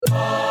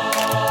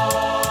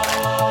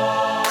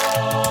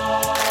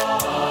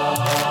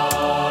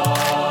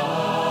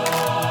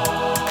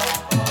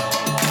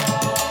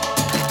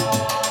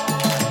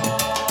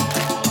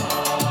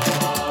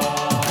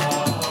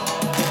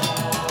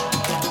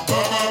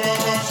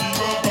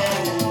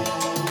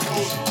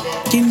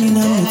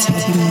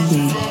Lethabi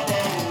Moloi,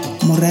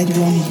 moradi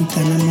wa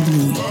Morutana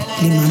Moloi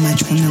le Mama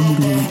Tshwana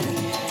Moloi.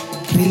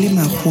 Re le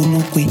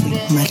Magolokwe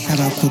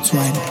Mahlaba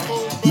Kgotswana,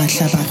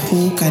 Mahlaba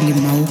Kgo ka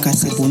Lemao ka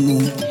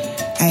Sebonong.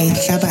 A e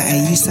hlaba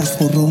a isa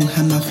kgorong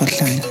ha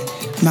Makgohlana.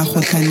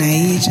 Makgohlana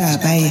a e ja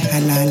ba e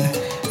halala.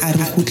 A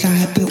re kgutla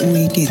hape o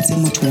eketse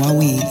motho wa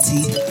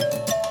wetsi.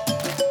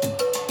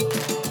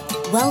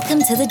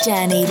 Welcome to the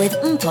Journey with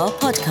Mpo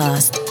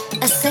podcast,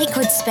 a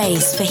sacred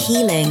space for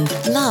healing,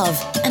 love,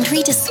 and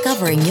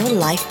rediscovering your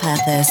life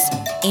purpose.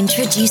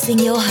 Introducing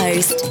your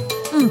host,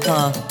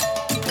 Mpo.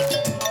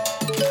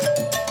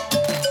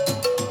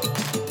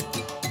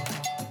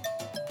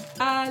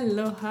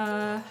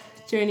 Aloha,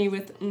 Journey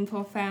with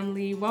Mpo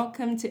family.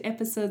 Welcome to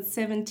episode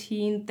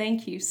 17.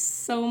 Thank you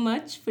so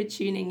much for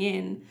tuning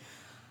in.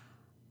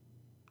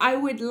 I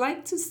would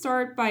like to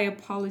start by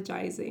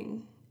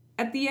apologizing.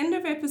 At the end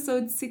of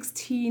episode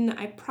 16,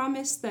 I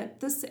promised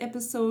that this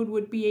episode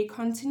would be a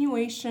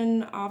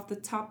continuation of the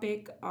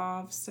topic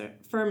of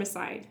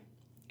firmicide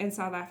in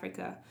South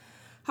Africa.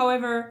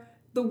 However,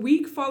 the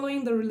week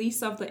following the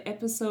release of the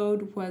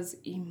episode was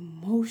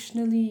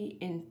emotionally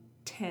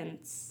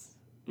intense.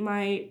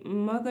 My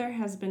mother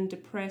has been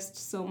depressed,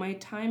 so my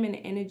time and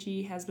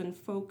energy has been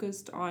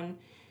focused on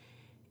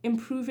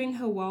improving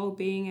her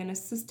well-being and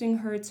assisting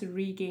her to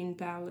regain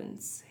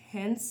balance.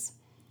 Hence,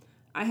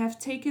 I have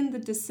taken the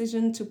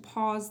decision to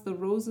pause the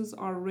Roses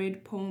Are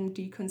Red poem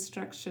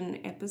deconstruction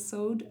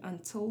episode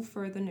until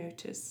further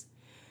notice.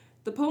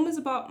 The poem is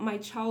about my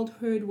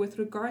childhood with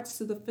regards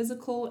to the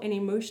physical and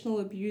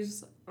emotional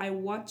abuse I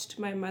watched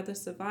my mother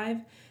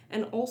survive,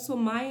 and also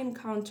my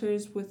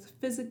encounters with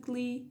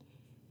physically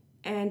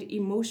and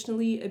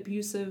emotionally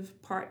abusive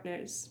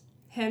partners.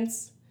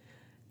 Hence,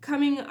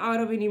 coming out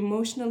of an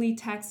emotionally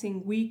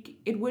taxing week,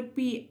 it would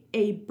be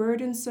a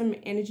burdensome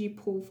energy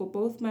pull for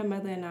both my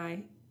mother and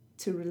I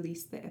to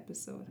release the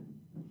episode.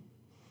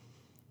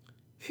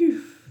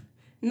 Phew.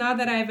 Now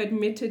that I've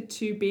admitted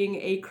to being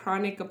a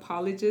chronic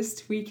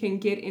apologist, we can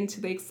get into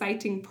the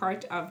exciting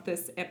part of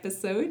this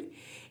episode.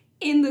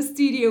 In the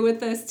studio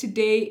with us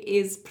today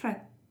is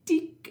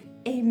Pratik,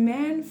 a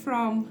man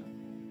from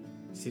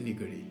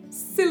Siliguri,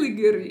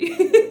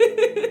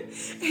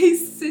 a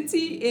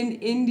city in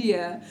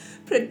India.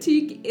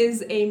 Pratik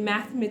is a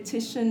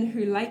mathematician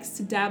who likes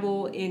to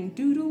dabble in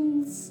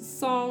doodles,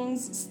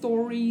 songs,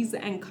 stories,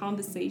 and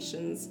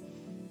conversations.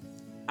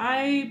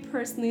 I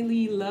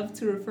personally love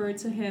to refer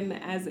to him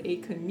as a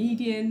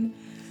comedian.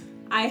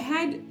 I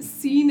had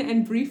seen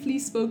and briefly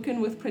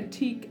spoken with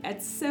Pratik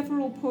at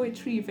several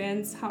poetry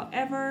events.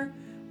 However,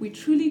 we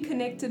truly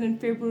connected in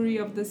February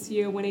of this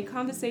year when a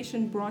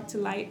conversation brought to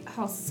light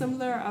how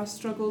similar our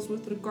struggles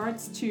with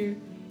regards to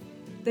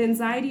the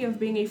anxiety of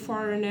being a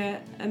foreigner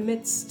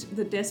amidst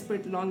the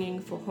desperate longing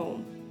for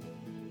home.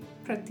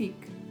 Pratik,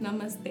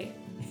 namaste.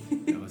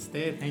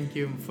 Namaste, thank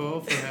you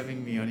Mpo for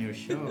having me on your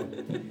show.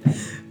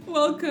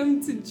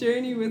 Welcome to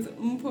Journey with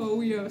Mpo.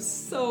 We are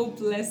so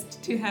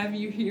blessed to have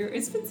you here.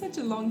 It's been such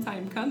a long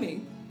time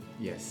coming.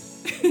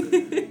 Yes.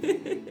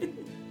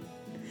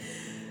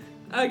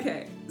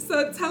 Okay,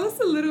 so tell us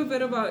a little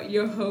bit about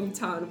your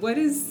hometown. What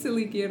is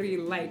Siliguri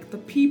like? The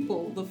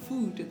people, the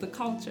food, the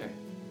culture?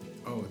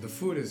 Oh, the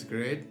food is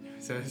great.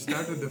 So I'll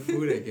start with the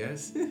food, I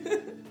guess.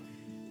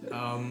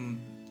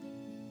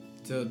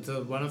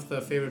 So one of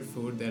the favorite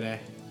food that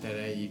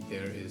I eat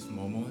there is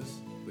momos,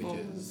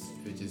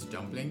 which is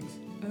dumplings.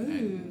 Oh.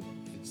 And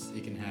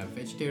you can have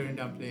vegetarian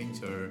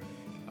dumplings or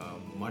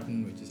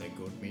mutton, which is like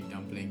goat meat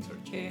dumplings or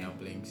chicken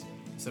dumplings,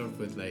 served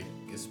with like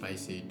a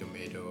spicy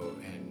tomato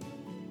and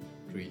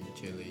green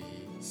chili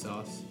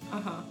sauce.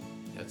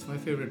 That's my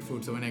favorite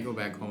food. So when I go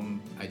back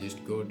home, I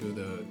just go to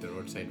the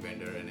roadside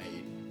vendor and I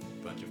eat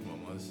a bunch of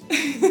momos.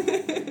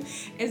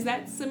 Is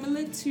that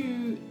similar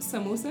to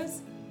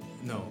samosas?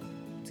 No.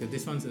 So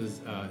this one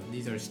is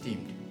these are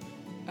steamed.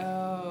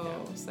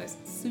 Oh, so it's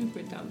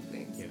super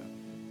dumplings. Yeah.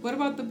 What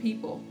about the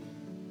people?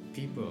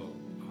 People.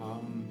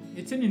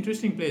 It's an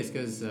interesting place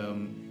because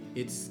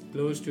it's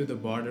close to the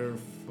border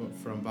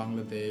from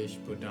Bangladesh,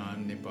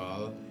 Bhutan,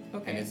 Nepal.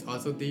 Okay. And it's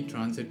also the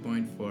transit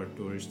point for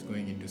tourists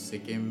going into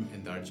Sikkim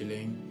and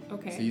Darjeeling.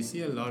 Okay. So you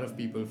see a lot of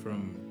people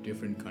from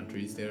different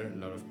countries there, a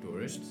lot of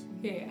tourists.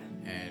 Yeah.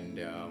 And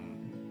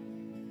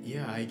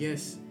I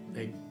guess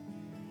like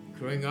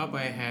growing up,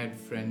 I had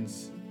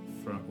friends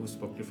who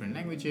spoke different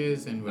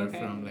languages and were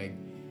from like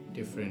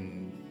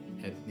different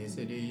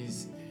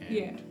ethnicities.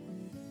 And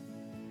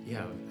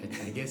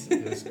I guess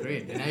it was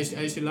great. And I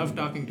used to love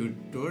talking to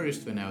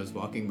tourists when I was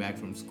walking back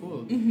from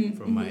school,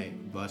 my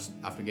bus,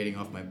 after getting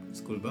off my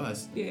school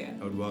bus. Yeah.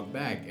 I would walk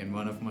back, and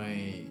one of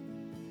my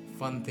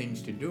fun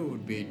things to do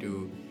would be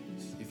to,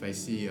 if I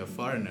see a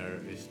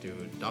foreigner, is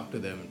to talk to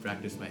them and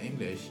practice my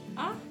English.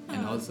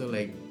 And also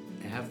like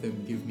have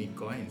them give me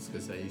coins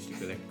because I used to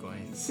collect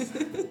coins.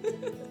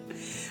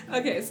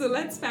 Okay, so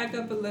let's back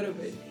up a little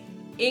bit.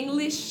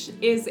 English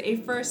is a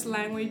first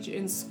language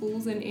in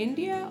schools in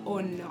India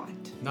or not?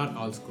 Not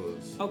all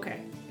schools.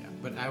 Okay. Yeah,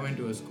 but I went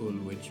to a school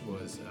which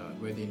was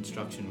where the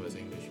instruction was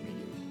English medium.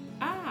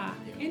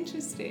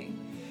 Interesting.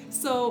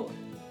 So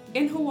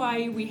in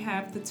Hawaii, we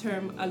have the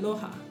term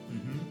aloha,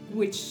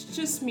 which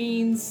just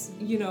means,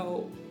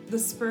 the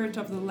spirit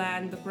of the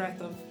land, the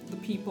breath of the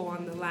people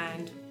on the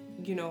land,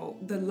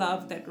 the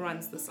love that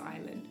runs this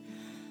island.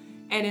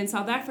 And in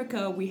South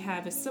Africa, we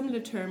have a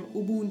similar term,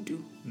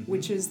 Ubuntu,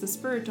 which is the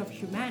spirit of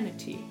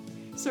humanity.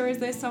 So is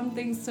there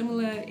something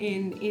similar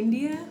in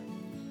India?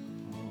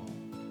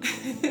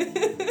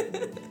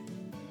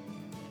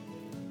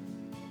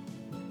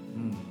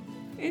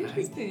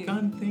 Interesting. I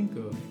can't think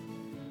of.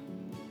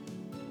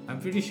 I'm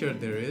pretty sure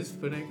there is,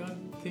 but I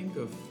can't think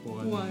of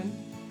one.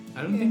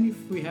 I don't think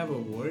if we have a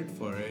word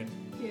for it.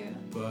 Yeah.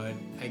 But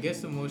I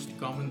guess the most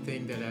common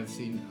thing that I've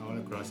seen all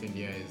across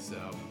India is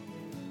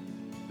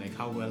like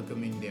how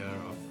welcoming they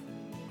are of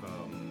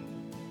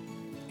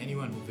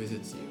anyone who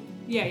visits you.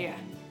 Yeah.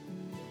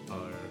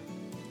 Or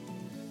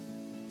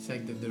it's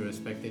like the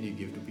respect that you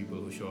give to people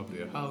who show up to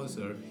your house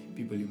or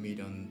people you meet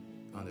on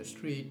the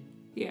street.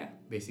 Yeah.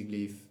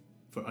 Basically,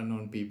 for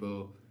unknown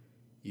people,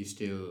 you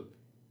still...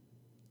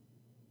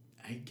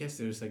 I guess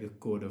there's like a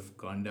code of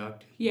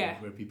conduct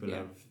where people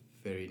are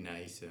very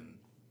nice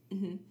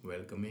and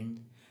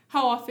welcoming.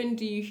 How often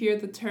do you hear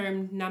the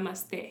term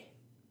namaste?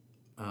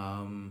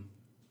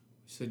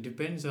 So it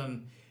depends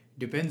on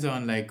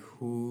like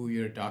who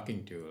you're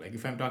talking to. Like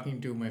if I'm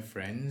talking to my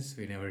friends,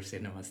 we never say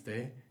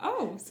namaste.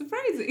 Oh,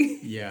 surprising.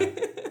 Yeah.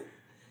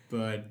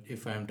 But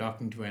if I'm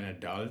talking to an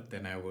adult,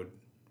 then I would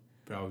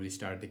probably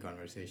start the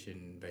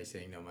conversation by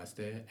saying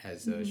namaste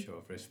as a show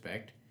of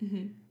respect.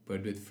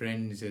 But with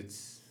friends,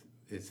 it's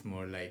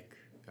more like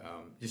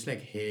just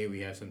like hey, we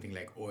have something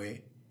like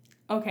oi.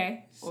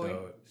 Okay.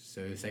 So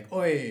it's like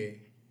oi.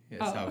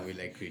 That's how we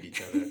like greet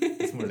each other.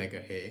 It's more like a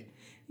hey.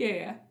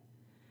 Yeah.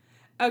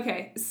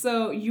 Okay,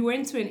 so you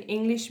went to an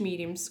English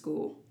medium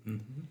school.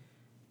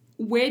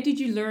 Where did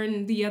you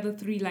learn the other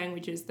 3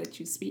 languages that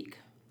you speak?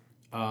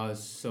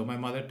 So my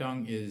mother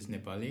tongue is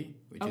Nepali,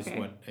 which is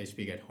what I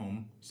speak at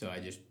home. So I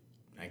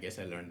guess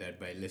I learned that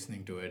by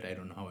listening to it. I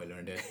don't know how I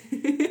learned it.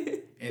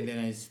 And then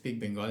I speak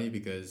Bengali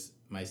because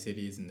my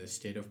city is in the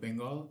state of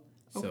Bengal.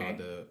 So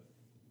a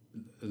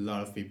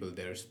lot of people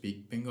there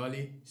speak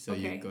Bengali. So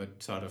you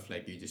got sort of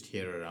like you just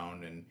hear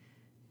around and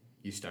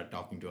you start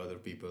talking to other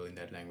people in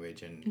that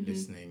language and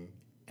listening.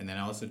 And then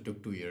I also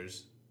took 2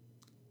 years.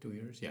 2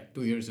 years? Yeah,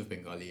 2 years of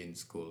Bengali in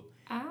school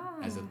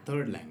as a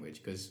third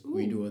language because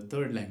we do a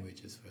third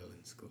language as well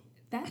in school.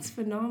 That's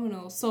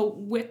phenomenal. So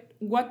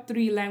what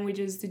 3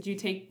 languages did you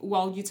take?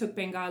 Well, you took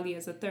Bengali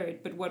as a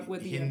third, but what were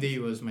the Hindi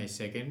was my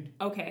second.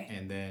 Okay.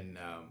 And then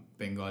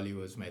Bengali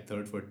was my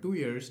third for 2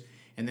 years.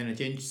 And then I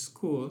changed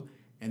school.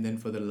 And then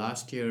for the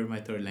last year,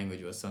 my third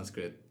language was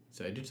Sanskrit.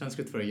 So I did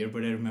Sanskrit for a year,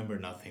 but I remember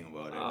nothing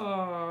about it.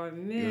 Oh,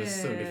 man. It was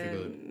so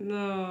difficult.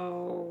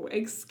 No.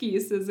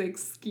 Excuses.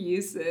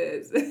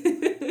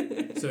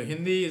 So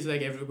Hindi is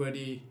like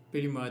everybody,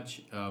 pretty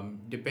much,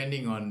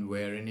 depending on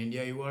where in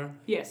India you are.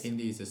 Yes.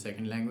 Hindi is the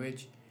second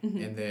language.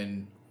 And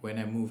then when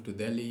I moved to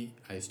Delhi,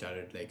 I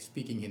started like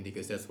speaking Hindi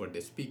because that's what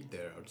they speak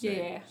there outside.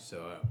 Yeah.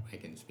 So I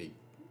can speak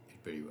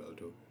it pretty well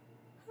too.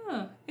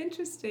 Huh.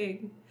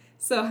 Interesting.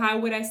 So how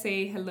would I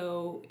say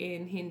hello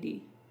in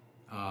Hindi?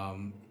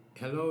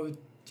 Hello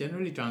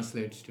generally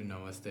translates to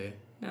namaste.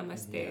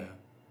 Namaste.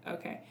 Yeah.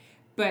 Okay.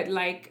 But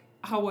like,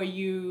 how are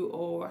you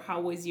or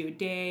how was your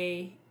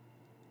day?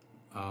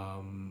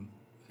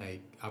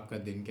 Like,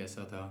 aapka din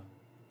kaisa tha?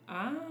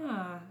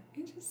 Ah,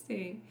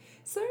 interesting.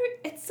 So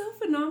it's so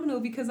phenomenal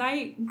because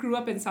I grew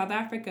up in South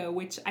Africa,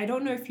 which I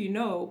don't know if you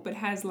know, but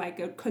has like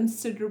a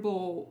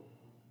considerable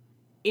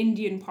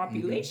Indian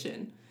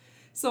population.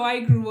 So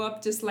I grew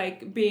up just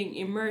like being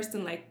immersed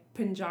in like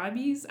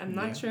Punjabis. I'm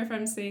not sure if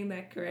I'm saying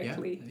that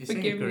correctly. Yeah,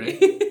 Forgive me.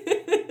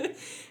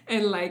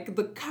 And like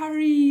the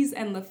curries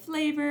and the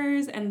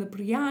flavors and the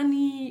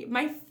biryani.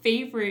 My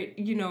favorite,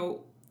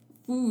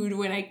 food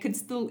when I could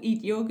still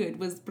eat yogurt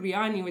was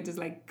biryani, which is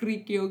like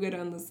Greek yogurt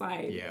on the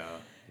side. Yeah,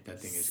 that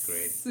thing is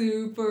great.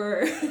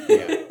 Super.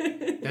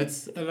 Yeah,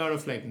 that's a lot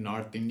of like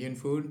North Indian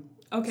food.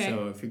 Okay.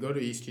 So if you go to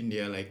East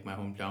India, like my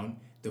hometown,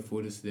 the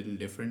food is a little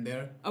different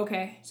there.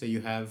 Okay. So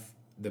you have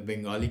the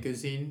Bengali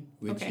cuisine,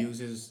 which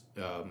uses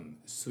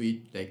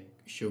sweet like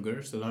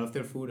sugar. So a lot of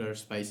their food are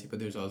spicy, but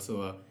there's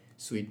also a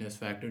sweetness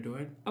factor to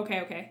it.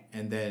 Okay.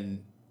 And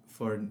then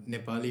for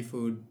Nepali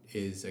food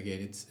is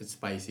again it's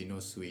spicy, no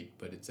sweet,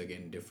 but it's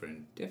again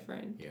different.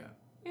 Yeah.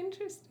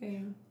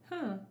 Interesting.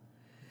 Huh.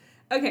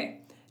 Okay,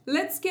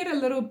 let's get a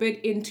little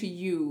bit into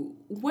you.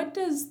 What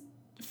does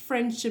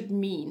friendship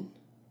mean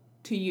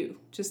to you?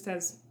 Just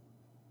as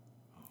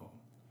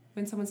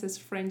when someone says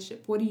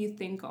friendship, what do you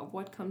think of?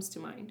 What comes to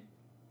mind?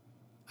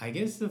 I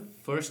guess the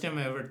first time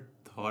I ever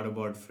thought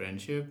about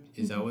friendship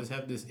is I always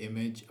have this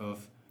image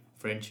of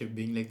friendship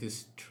being like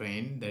this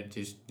train that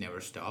just never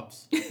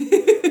stops.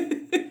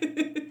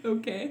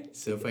 Okay.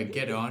 So if I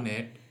get on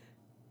it,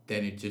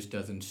 then it just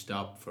doesn't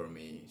stop for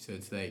me. So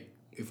it's like,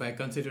 if I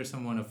consider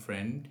someone a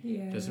friend,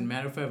 doesn't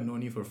matter if I've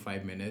known you for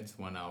 5 minutes,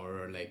 1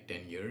 hour, or like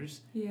 10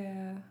 years.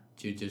 Yeah.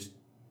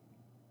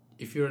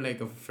 If you're like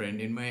a friend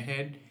in my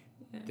head,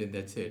 then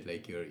that's it.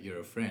 Like you're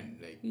a friend.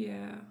 Like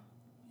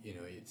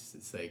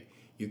it's like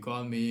you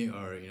call me,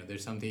 or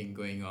there's something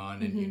going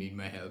on and you need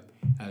my help,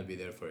 I'll be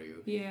there for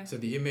you. Yeah. So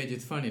the image,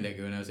 it's funny, like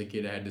when I was a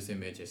kid I had this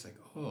image. It's like,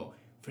 oh,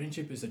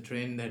 friendship is a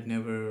train that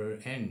never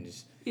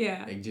ends.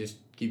 Yeah. Like just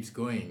keeps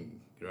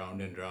going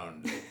round and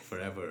round, like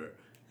forever.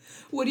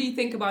 What do you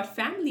think about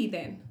family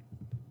then?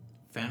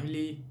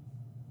 Family?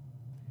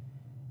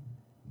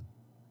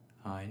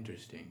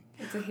 Interesting.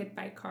 It's a hit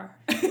by car.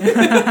 Maybe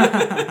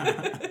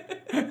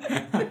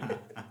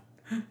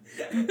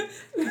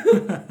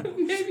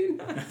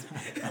not.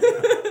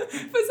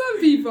 For some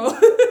people.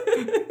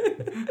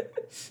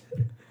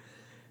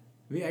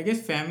 I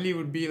guess family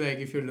would be like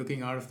if you're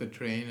looking out of the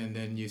train and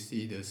then you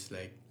see this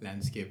like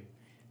landscape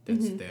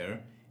that's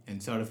there,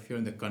 and sort of if you're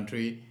in the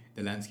country,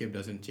 the landscape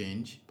doesn't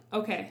change.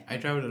 Okay. I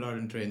traveled a lot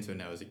on trains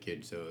when I was a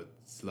kid, so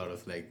it's a lot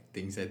of like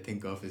things I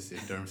think of is in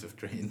terms of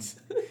trains.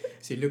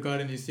 So you look out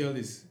and you see all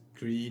this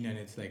green, and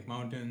it's like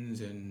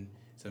mountains, and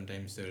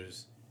sometimes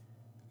there's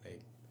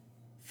like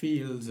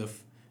fields of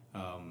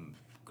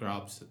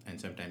crops, and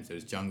sometimes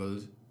there's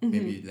jungles.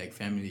 Maybe like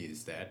family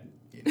is that,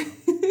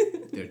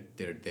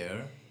 they're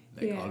there.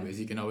 Like always,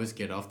 you can always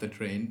get off the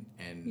train,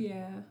 and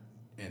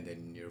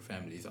then your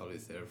family is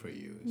always there for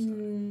you.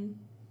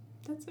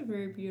 So. That's a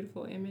very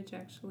beautiful image,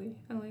 actually.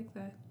 I like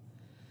that.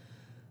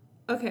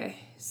 Okay,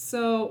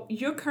 so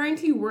you're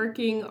currently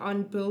working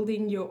on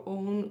building your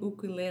own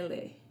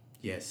ukulele.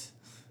 Yes.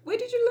 Where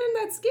did you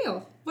learn that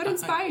skill? What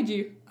inspired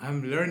you?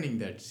 I'm learning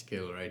that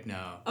skill right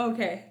now.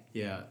 Okay.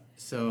 Yeah.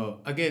 So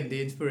again,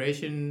 the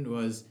inspiration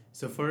was,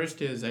 so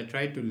first is I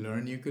tried to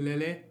learn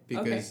ukulele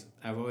because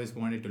I've always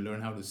wanted to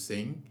learn how to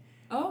sing.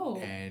 Oh.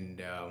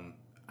 And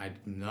I'm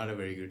not a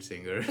very good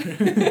singer.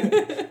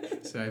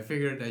 So I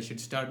figured I should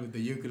start with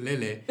the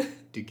ukulele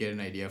to get an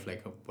idea of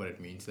like what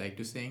it means like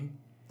to sing.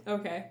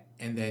 Okay.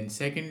 And then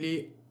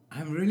secondly,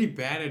 I'm really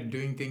bad at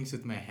doing things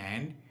with my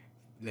hand,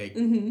 like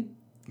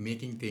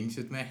making things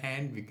with my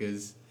hand,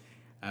 because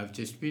I've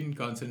just been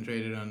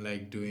concentrated on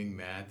like doing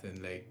math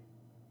and like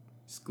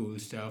school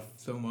stuff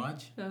so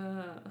much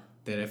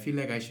that I feel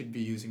like I should be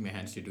using my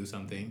hands to do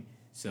something.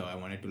 So I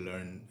wanted to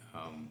learn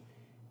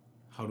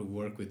how to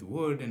work with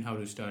wood and how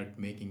to start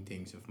making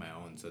things of my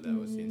own. So that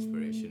was the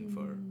inspiration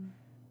for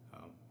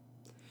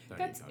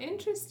That's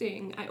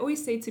interesting. I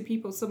always say to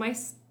people, so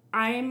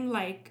I'm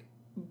like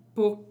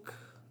book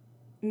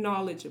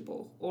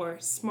knowledgeable or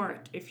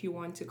smart, if you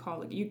want to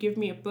call it. You give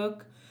me a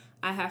book,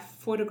 I have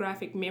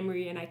photographic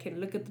memory, and I can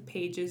look at the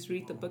pages,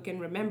 read the book, and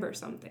remember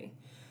something.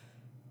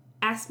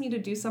 Ask me to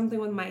do something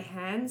with my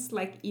hands,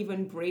 like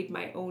even braid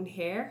my own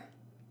hair.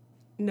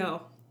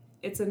 No,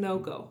 it's a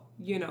no-go,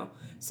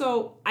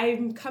 So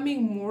I'm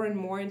coming more and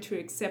more into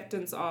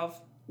acceptance of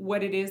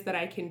what it is that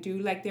I can do.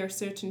 Like there are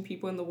certain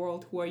people in the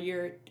world who are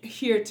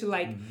here to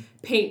like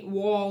paint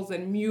walls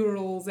and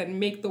murals and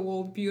make the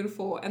world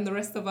beautiful, and the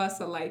rest of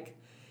us are like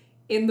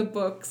in the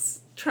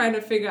books trying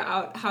to figure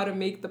out how to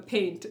make the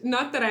paint.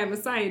 Not that I'm a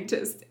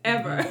scientist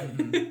ever.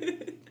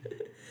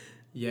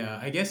 Yeah,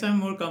 I guess I'm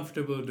more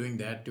comfortable doing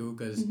that too,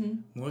 because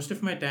most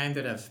of my time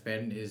that I've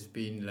spent is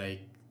been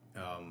like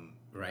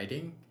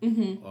writing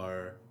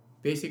or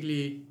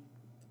basically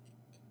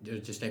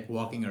just like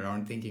walking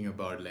around thinking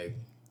about like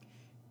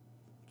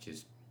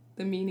just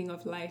the meaning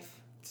of life.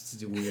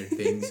 It's a weird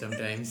thing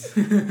sometimes.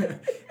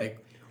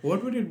 Like,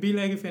 what would it be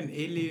like if an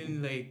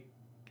alien like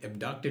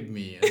abducted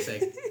me? And it's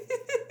like,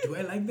 do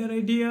I like that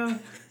idea?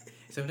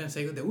 Sometimes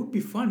I go, that would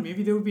be fun.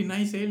 Maybe there would be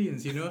nice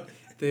aliens,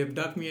 They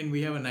abduct me and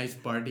we have a nice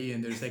party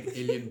and there's like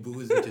alien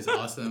booze, which is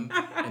awesome.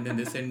 And then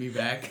they send me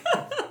back. I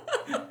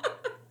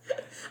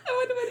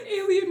wonder what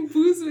alien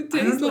booze would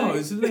taste like. I don't know.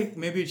 It's like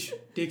maybe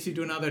it takes you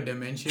to another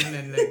dimension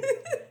and like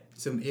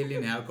some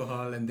alien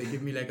alcohol, and they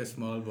give me like a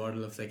small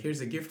bottle of like,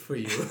 here's a gift for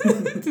you.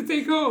 To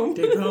take home.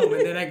 Take home.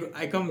 And then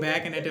I come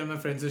back and I tell my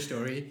friends the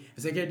story.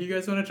 I say, yeah, do you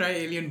guys want to try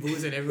alien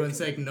booze? And everyone's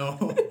like,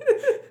 no.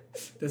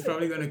 That's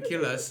probably going to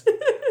kill us.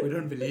 We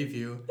don't believe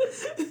you.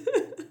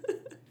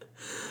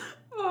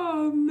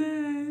 Oh,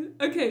 man.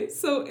 Okay,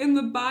 so in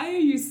the bio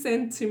you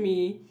sent to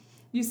me,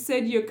 you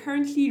said you're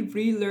currently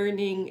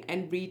relearning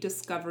and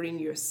rediscovering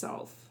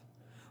yourself.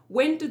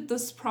 When did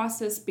this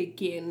process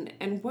begin,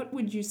 and what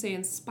would you say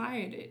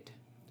inspired it?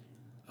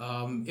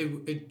 I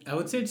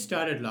would say it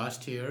started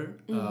last year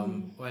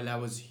while I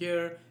was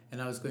here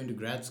and I was going to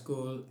grad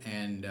school,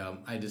 and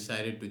I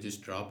decided to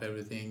just drop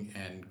everything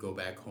and go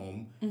back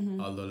home.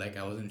 Although like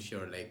I wasn't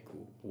sure like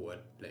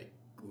what, like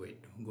wait,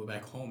 go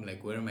back home,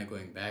 like where am I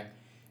going back?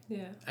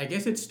 Yeah. I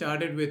guess it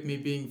started with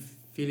me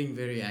feeling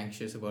very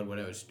anxious about what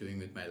I was doing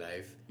with my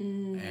life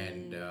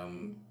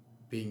and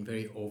being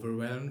very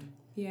overwhelmed.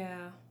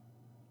 Yeah.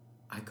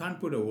 I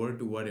can't put a word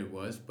to what it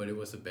was, but it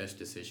was the best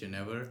decision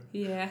ever.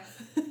 Yeah.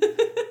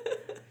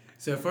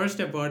 So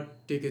first I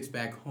bought tickets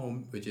back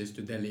home, which is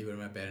to Delhi, where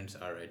my parents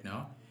are right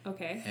now.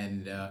 Okay.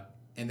 And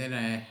then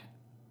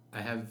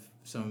I have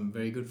some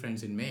very good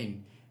friends in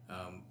Maine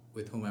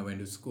with whom I went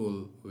to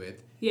school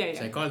with. Yeah.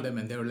 So I called them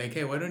and they were like,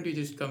 hey, why don't you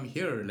just come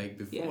here like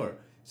before?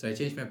 So I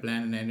changed my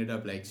plan and I ended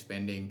up like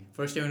spending.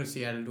 First, I went to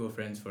Seattle to a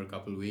friend's for a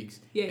couple of weeks.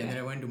 And then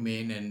I went to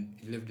Maine and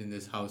lived in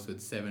this house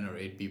with 7 or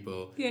 8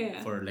 people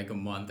for like a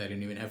month. I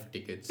didn't even have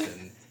tickets.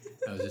 And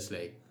I was just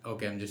like,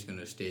 okay, I'm just going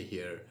to stay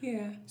here.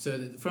 Yeah.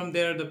 So from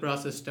there, the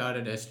process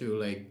started as to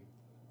like,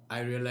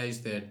 I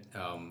realized that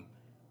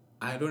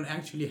I don't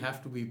actually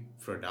have to be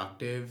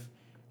productive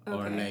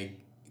or like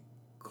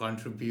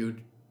contribute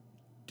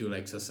to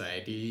like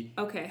society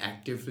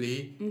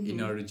actively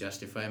in order to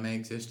justify my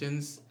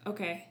existence.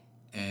 Okay.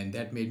 And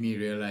that made me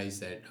realize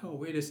that, oh,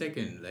 wait a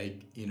second, like,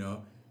 you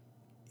know,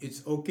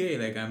 it's okay.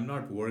 Like, I'm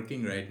not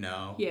working right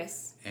now.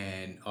 Yes.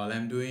 And all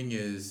I'm doing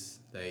is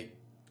like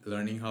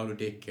learning how to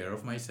take care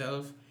of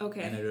myself.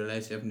 Okay. And I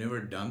realized I've never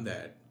done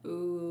that.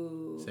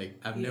 Ooh. It's like,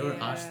 I've never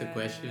asked the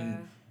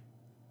question,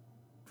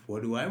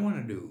 what do I want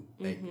to do?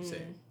 Like,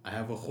 say, I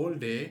have a whole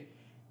day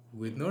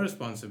with no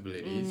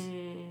responsibilities.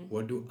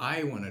 What do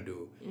I want to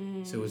do?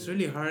 So it's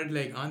really hard,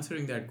 like,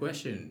 answering that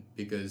question,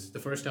 because the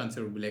first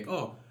answer would be like,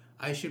 oh,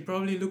 I should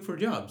probably look for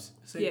jobs.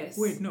 It's like,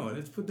 wait, no,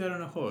 let's put that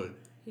on a hold.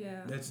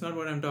 Yeah. That's not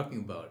what I'm talking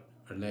about.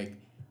 Or like,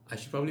 I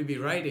should probably be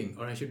writing,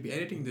 or I should be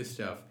editing this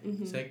stuff.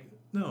 It's like,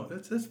 no,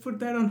 let's put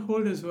that on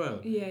hold as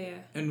well. Yeah.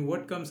 And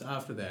what comes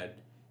after that?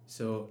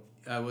 So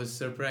I was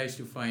surprised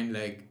to find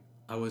like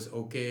I was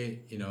okay.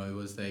 You know, it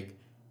was like,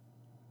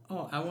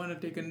 oh, I want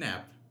to take a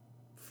nap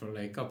for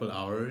like a couple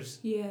hours.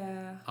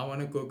 Yeah. I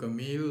want to cook a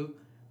meal,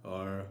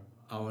 or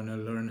I want to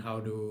learn how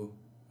to,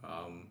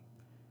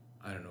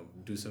 I don't know,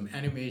 do some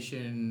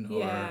animation,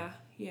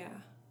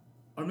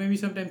 or maybe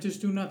sometimes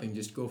just do nothing,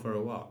 just go for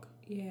a walk.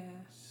 Yeah.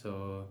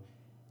 So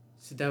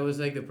that was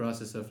like the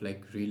process of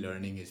like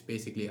relearning, is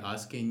basically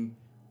asking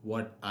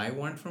what I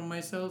want from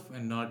myself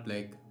and not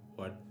like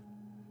what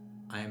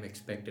I am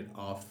expected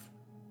of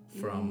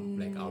from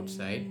like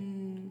outside.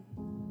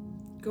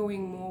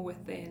 Going more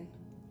within.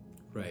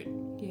 Right.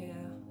 Yeah.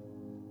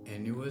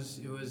 And it was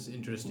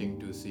interesting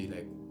to see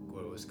like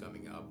what was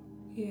coming up.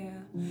 Yeah.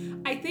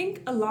 I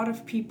think a lot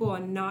of people are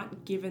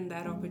not given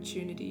that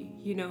opportunity.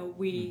 You know,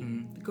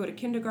 we go to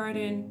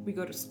kindergarten, we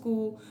go to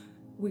school,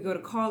 we go to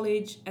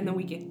college, and then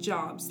we get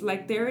jobs.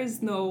 Like, there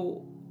is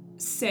no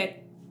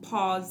set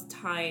pause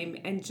time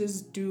and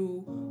just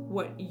do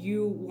what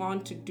you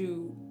want to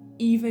do,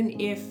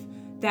 even if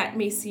that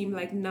may seem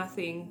like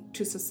nothing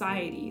to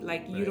society.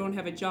 Like, you don't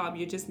have a job,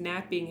 you're just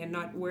napping and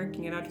not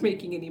working and not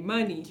making any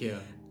money. Yeah.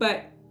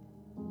 But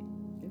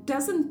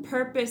doesn't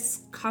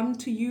purpose come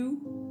to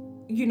you?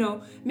 You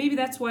know, maybe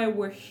that's why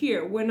we're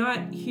here. We're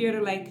not here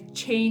to like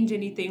change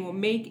anything or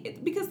make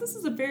it, because this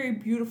is a very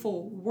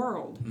beautiful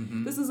world.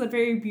 This is a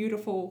very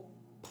beautiful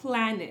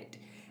planet,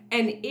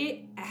 and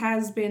it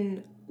has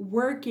been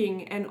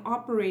working and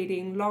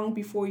operating long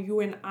before you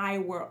and I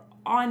were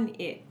on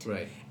it.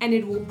 Right. And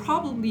it will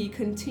probably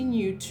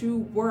continue to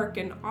work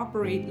and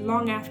operate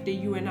long after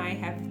you and I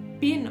have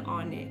been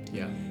on it.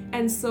 Yeah.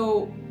 And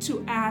so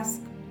to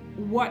ask,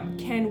 what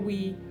can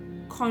we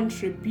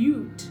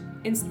contribute,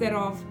 instead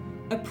of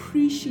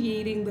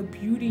appreciating the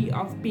beauty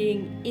of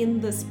being in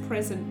this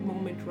present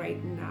moment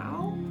right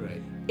now,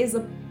 is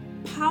a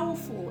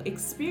powerful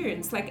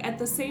experience. Like, at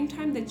the same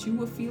time that you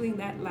were feeling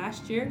that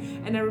last year,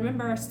 and I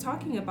remember us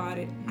talking about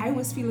it, I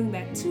was feeling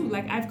that too.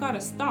 Like, I've got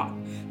to stop.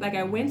 Like,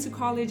 I went to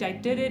college, I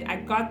did it, I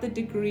got the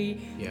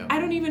degree. I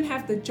don't even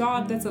have the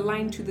job that's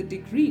aligned to the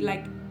degree.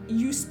 Like,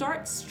 you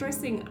start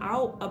stressing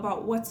out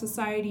about what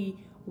society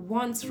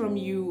wants from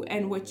you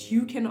and what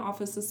you can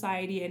offer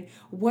society and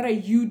what are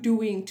you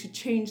doing to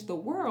change the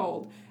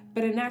world.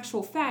 But in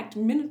actual fact,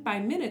 minute by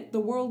minute, the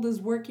world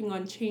is working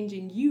on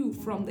changing you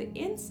from the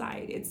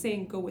inside. It's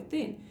saying, go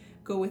within,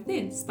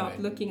 stop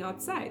looking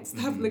outside,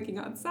 stop looking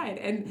outside.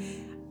 And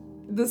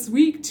this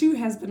week too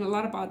has been a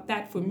lot about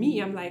that for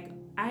me. I'm like,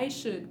 I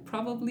should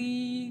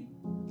probably,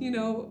 you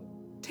know,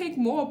 take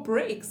more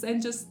breaks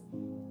and just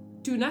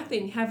do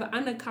nothing, have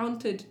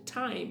unaccounted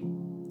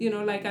time. You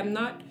know, like, I'm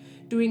not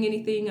doing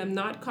anything, I'm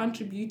not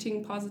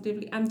contributing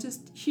positively, I'm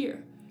just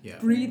here,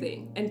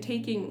 breathing and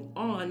taking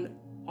on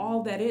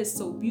all that is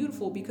so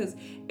beautiful, because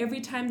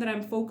every time that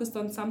I'm focused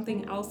on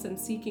something else and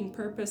seeking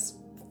purpose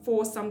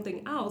for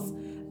something else,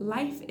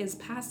 life is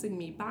passing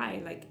me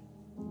by. Like,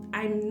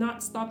 I'm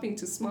not stopping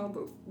to smell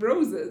the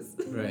roses.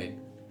 Right.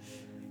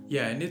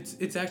 Yeah, and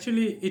it's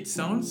actually, it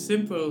sounds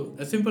simple,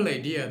 a simple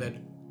idea that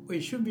we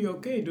should be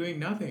okay doing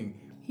nothing.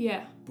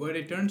 Yeah. But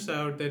it turns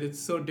out that it's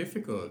so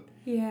difficult.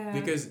 Yeah.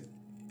 Because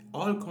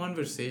all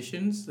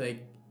conversations,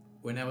 like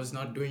when I was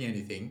not doing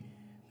anything,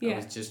 I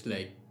was just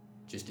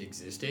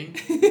existing.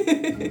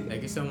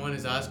 Like, if someone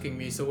is asking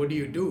me, so what do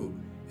you do?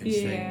 It's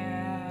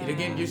like, it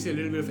again gives you a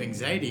little bit of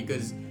anxiety,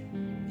 because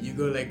you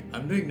go like,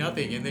 I'm doing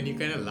nothing, and then you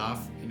kind of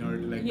laugh in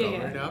order to like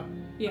cover it up.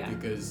 Yeah.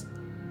 Because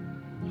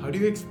how do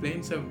you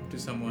explain to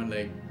someone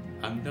like,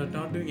 I'm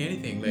not doing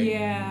anything? Like,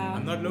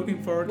 I'm not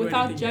looking forward to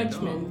anything. Without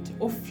judgment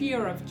or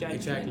fear of judgment.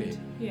 Exactly.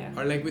 Yeah.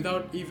 Or like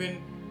without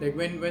even, like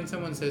when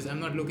someone says, I'm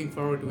not looking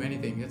forward to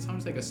anything, that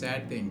sounds like a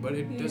sad thing, but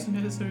it doesn't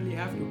necessarily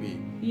have to be.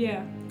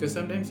 Yeah. Because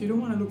sometimes you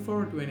don't want to look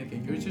forward to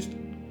anything. You're just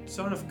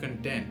sort of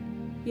content.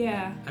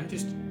 Yeah. I'm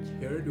just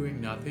here doing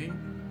nothing,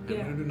 I'm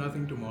Yeah. going to do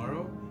nothing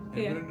tomorrow. I'm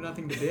Yeah. going to do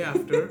nothing the day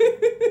after.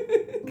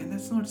 And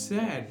that's not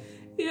sad.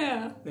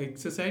 Yeah. Like,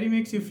 society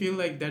makes you feel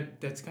like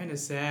that's kind of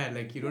sad.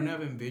 Like, you don't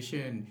have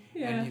ambition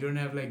Yeah. and you don't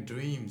have, like,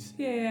 dreams.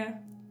 Yeah.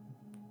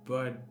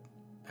 But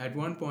at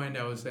one point,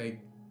 I was like,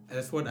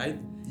 that's what I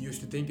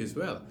used to think as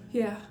well.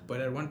 Yeah.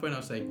 But at one point, I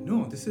was like,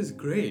 no, this is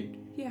great.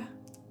 Yeah.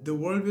 The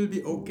world will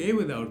be okay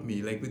without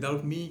me. Like,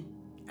 without me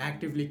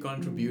actively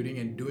contributing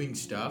and doing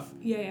stuff,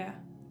 Yeah.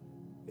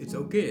 it's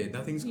okay.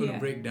 Nothing's going to Yeah.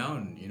 break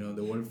down. You know,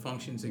 the world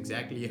functions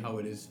exactly how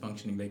it is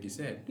functioning, like you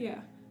said.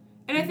 Yeah.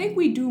 And I think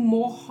we do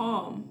more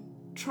harm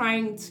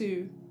trying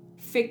to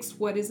fix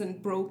what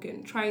isn't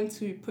broken, trying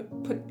to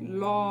put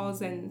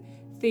laws and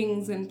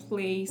things in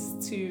place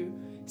to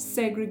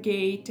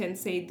segregate and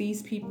say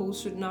these people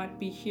should not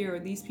be here,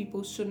 these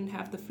people shouldn't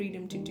have the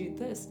freedom to do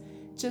this.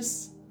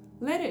 Just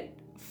let it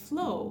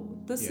flow.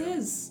 This Yeah.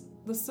 is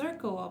the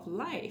circle of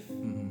life.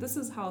 Mm-hmm. This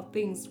is how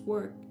things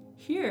work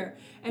here.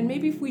 And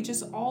maybe if we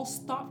just all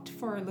stopped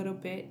for a little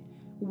bit,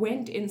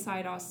 went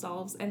inside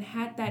ourselves and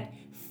had that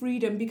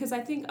freedom, because I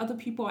think other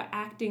people are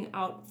acting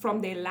out from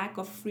their lack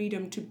of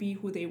freedom to be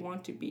who they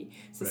want to be.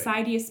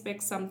 Society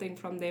expects something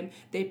from them.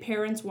 Their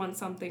parents want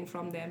something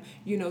from them.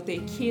 You know,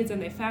 their kids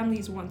and their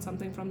families want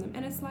something from them.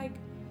 And it's like,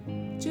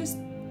 just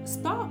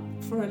stop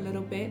for a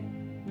little bit.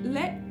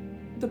 Let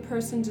the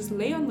person just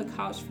lay on the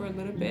couch for a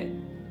little bit.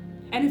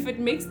 And if it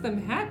makes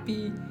them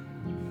happy,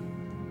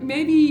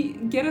 maybe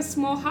get a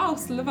small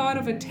house, live out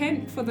of a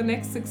tent for the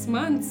next 6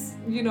 months,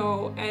 you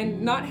know,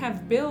 and not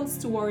have bills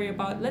to worry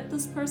about. Let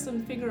this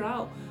person figure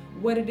out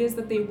what it is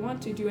that they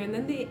want to do, and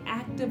then they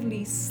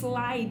actively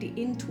slide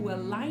into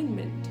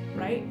alignment,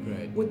 right?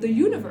 With the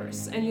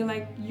universe. And you're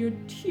like, you're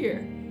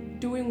here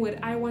doing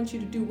what I want you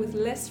to do with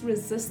less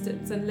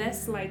resistance and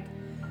less like,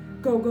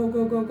 go, go,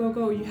 go, go, go,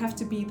 go. You have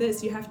to be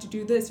this, you have to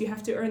do this, you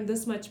have to earn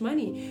this much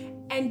money.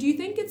 And do you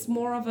think it's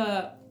more of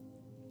a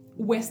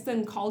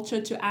Western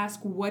culture to ask,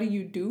 what do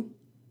you do?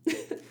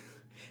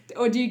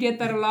 Or do you get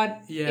that a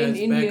lot in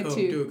India back home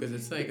too? because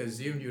it's like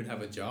assumed you'd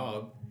have a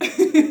job.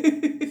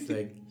 It's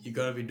like you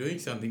gotta be doing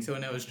something. So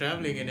when I was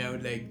traveling and I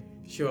would like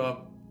show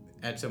up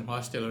at some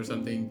hostel or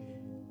something,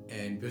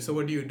 and so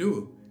what do you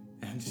do?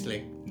 And I'm just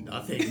like,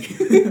 nothing.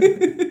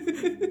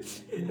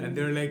 And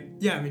they're like,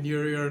 yeah, I mean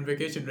you're on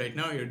vacation right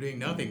now, you're doing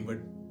nothing, but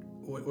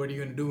what are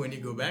you gonna do when you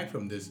go back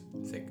from this?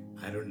 It's like,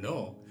 I don't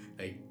know.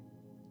 Like,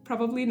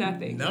 Probably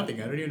nothing.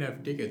 nothing. I don't even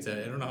have tickets. I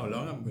don't know how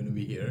long I'm going to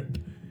be here.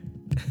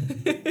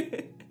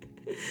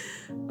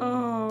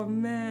 Oh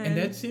man. And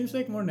that seems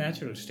like more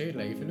natural state.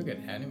 Like if you look at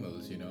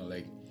animals, you know,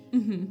 like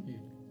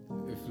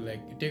if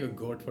like you take a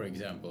goat for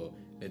example.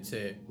 Let's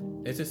say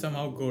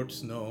somehow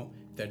goats know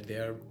that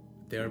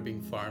they are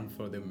being farmed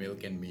for their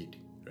milk and meat,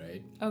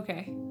 right?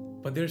 Okay.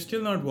 But they're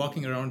still not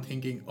walking around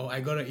thinking, oh, I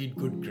gotta eat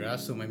good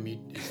grass so my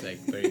meat is like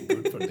very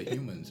good for the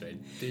humans, right?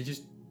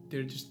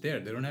 They're just there.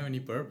 They don't have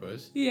any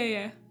purpose.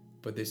 Yeah.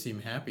 But they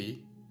seem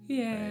happy.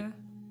 Yeah. Right?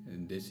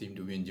 And they seem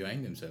to be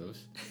enjoying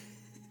themselves.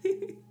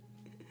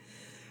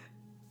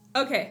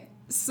 Okay,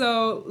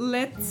 so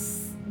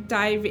let's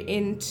dive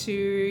into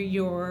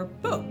your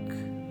book,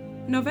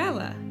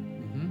 novella.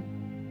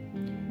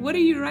 What are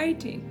you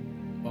writing?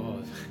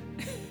 Oh,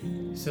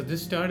 so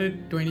this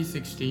started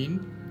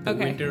 2016, the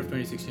Okay. winter of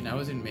 2016. I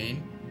was in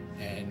Maine,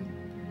 and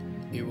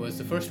it was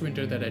the first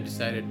winter that I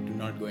decided to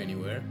not go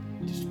anywhere,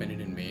 just spend it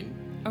in Maine.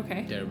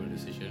 Okay. Terrible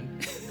decision.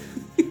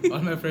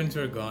 All my friends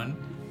were gone,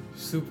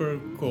 super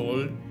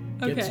cold,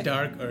 gets Okay.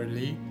 dark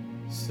early,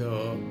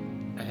 so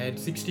I had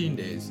 16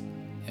 days,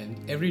 and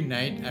every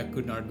night I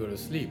could not go to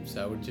sleep,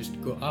 so I would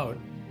just go out,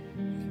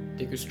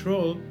 take a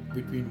stroll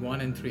between 1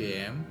 and 3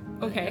 a.m.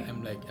 Okay.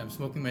 I'm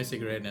smoking my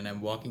cigarette and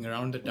I'm walking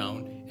around the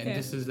town, and Yeah.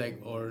 this is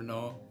like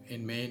Orono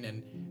in Maine,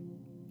 and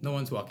no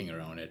one's walking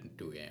around at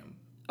 2 a.m.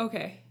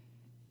 Okay.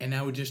 And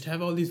I would just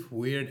have all these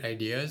weird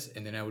ideas,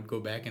 and then I would go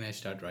back and I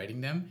start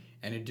writing them,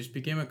 and it just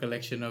became a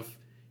collection of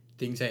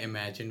things I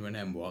imagine when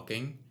I'm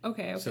walking.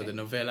 Okay. So the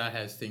novella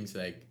has things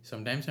like,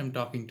 sometimes I'm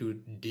talking to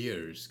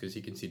deers, because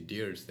you can see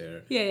deers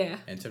there. Yeah.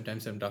 And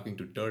sometimes I'm talking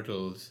to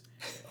turtles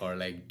or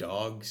like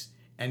dogs.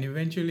 And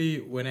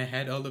eventually, when I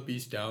had all the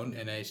piece down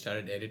and I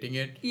started editing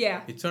it,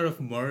 Yeah. it sort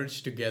of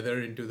merged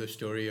together into the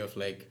story of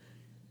like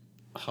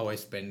how I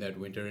spent that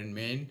winter in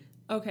Maine.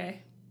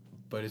 Okay.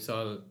 But it's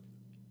all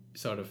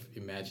sort of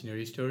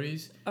imaginary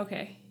stories,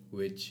 Okay.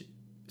 which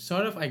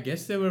sort of, I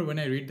guess they were, when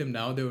I read them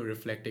now, they were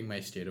reflecting my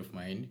state of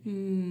mind.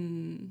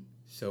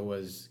 So it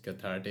was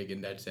cathartic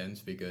in that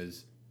sense,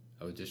 because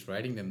I was just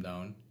writing them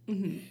down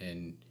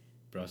and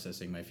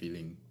processing my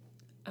feeling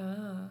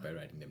by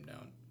writing them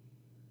down.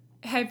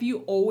 Have you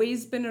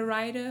always been a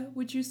writer,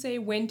 would you say?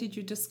 When did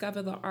you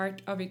discover the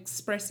art of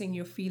expressing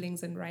your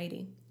feelings in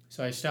writing?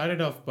 So I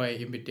started off by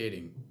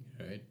imitating,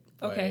 right?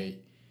 Okay.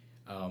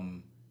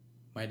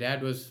 My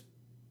dad was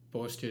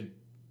posted,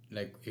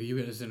 like, he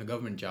was in a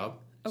government job.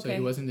 So Okay.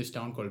 he was in this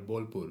town called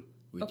Bolpur,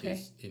 which Okay.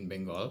 is in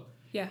Bengal.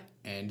 Yeah.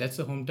 And that's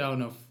the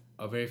hometown of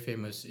a very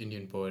famous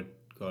Indian poet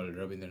called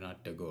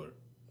Rabindranath Tagore.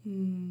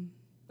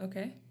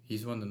 Okay.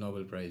 He's won the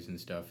Nobel Prize and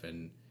stuff,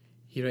 and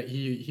he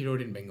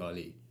wrote in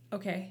Bengali.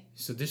 Okay.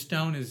 So this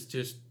town is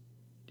just,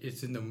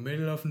 it's in the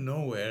middle of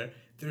nowhere.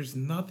 There's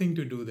nothing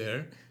to do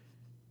there.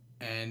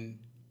 And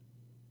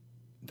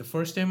the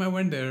first time I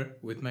went there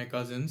with my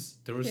cousins,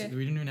 we didn't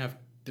even have,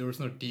 there was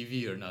no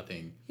TV or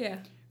nothing. Yeah.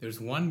 There's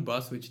one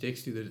bus which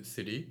takes to the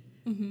city,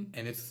 and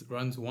it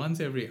runs once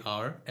every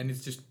hour, and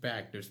it's just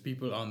packed. There's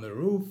people on the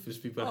roof, there's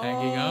people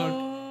hanging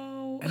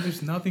out, and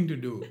there's nothing to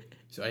do.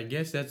 So I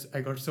guess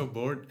I got so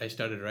bored, I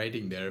started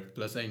writing there.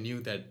 Plus I knew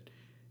that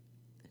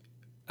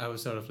I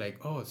was sort of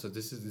like, oh, so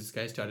this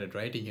guy started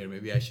writing here.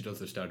 Maybe I should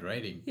also start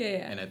writing.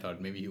 Yeah. And I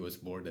thought maybe he was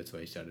bored, that's why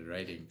he started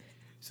writing.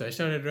 So I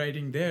started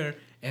writing there,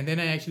 and then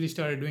I actually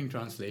started doing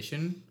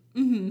translation.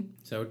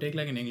 So I would take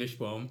like an English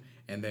poem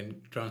and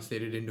then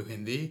translate it into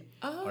Hindi,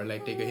 or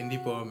like take a Hindi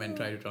poem and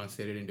try to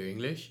translate it into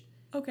English.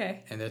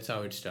 Okay. And that's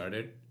how it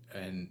started.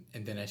 And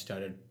then I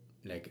started,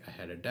 like, I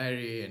had a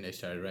diary and I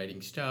started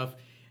writing stuff,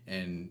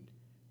 and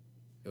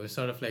it was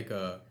sort of like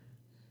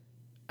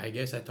I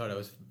guess I thought I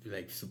was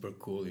like super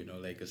cool, you know,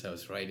 like, because I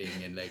was writing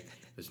and like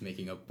I was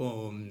making up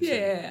poems.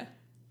 Yeah.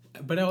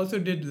 But I also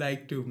did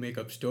like to make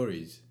up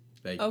stories.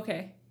 Like,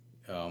 okay.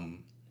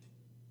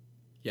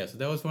 Yeah, so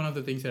that was one of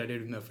the things that I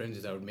did with my friends,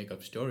 is I would make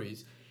up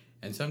stories,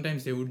 and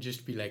sometimes they would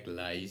just be like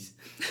lies.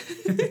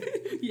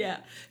 Yeah,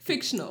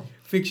 fictional.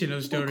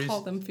 Fictional stories. We'll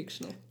call them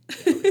fictional.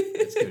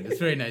 That's good. That's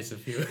very nice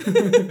of you.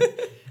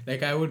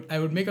 Like I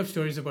would make up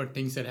stories about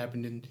things that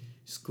happened in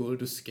school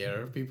to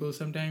scare people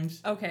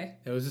sometimes. Okay.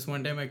 There was this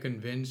one time I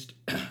convinced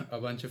a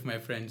bunch of my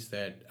friends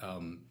that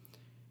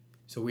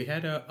so we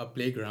had a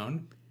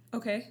playground.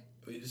 Okay.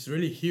 It's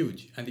really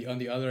huge, and on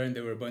the other end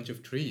there were a bunch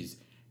of trees,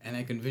 and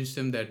I convinced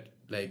them that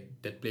like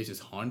that place is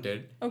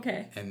haunted.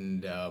 Okay.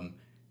 And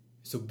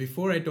so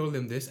before I told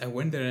them this, I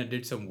went there and I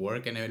did some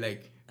work, and I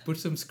like put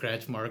some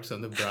scratch marks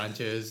on the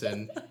branches,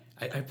 and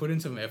I put in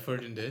some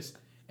effort in this.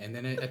 And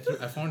then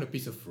I found a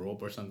piece of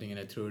rope or something, and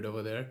I threw it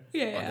over there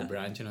on the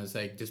branch, and I was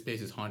like, this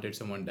place is haunted,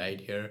 someone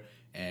died here,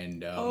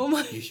 and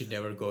you should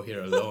never go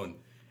here alone.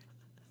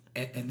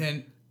 And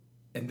then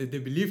they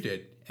believed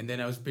it, and then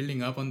I was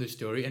building up on the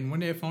story, and one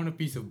day I found a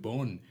piece of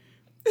bone.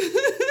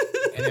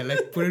 And I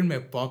like put it in my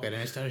pocket,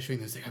 and I started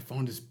showing this, like, I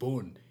found this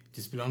bone.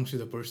 This belongs to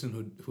the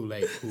person who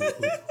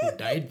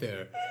died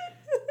there.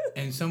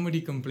 And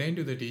somebody complained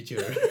to the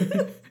teacher,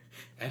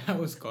 and I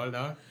was called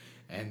out,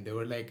 and they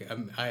were like,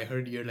 I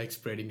heard you're like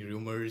spreading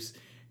rumors.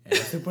 And I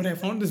said, but I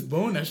found this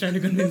bone. I was trying to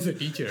convince the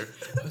teacher.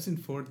 I was in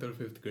 4th or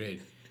 5th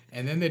grade.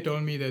 And then they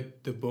told me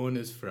that the bone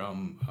is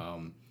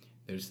from,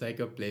 there's like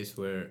a place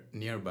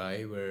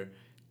nearby where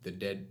the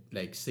dead,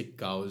 like sick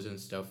cows and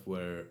stuff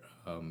were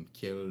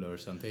killed or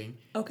something.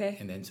 Okay.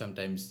 And then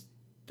sometimes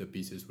the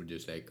pieces would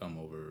just like come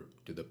over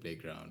to the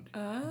playground.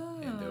 Ah.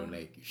 And they were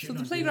like, so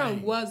the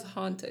playground was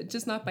haunted,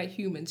 just not by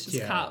humans,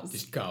 just cows.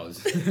 Just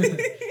cows.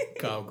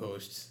 Cow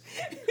ghosts.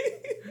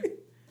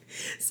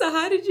 So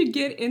how did you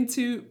get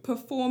into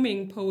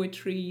performing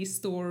poetry,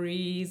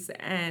 stories,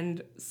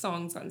 and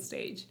songs on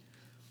stage?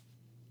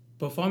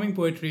 Performing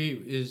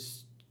poetry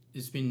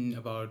it's been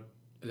about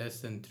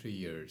less than 3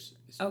 years.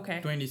 Okay.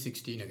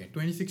 2016 again.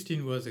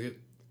 2016 was a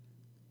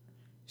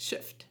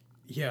shift.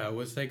 Yeah, it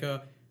was like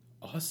a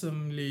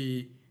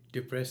awesomely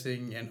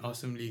depressing and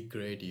awesomely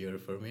great year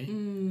for me.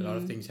 A lot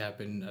of things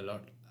happened.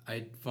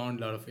 I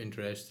found a lot of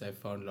interests. I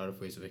found a lot of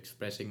ways of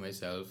expressing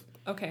myself.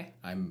 Okay.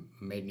 I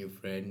made new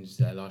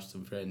friends. I lost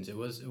some friends. It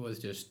was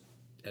just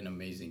an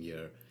amazing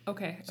year.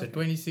 Okay. So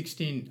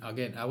 2016,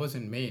 again, I was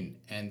in Maine,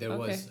 and there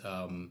was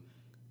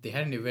they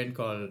had an event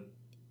called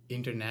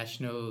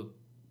International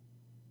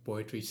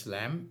Poetry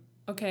Slam.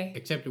 Okay.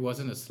 Except it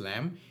wasn't a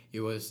slam.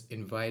 It was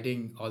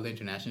inviting all the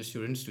international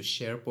students to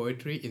share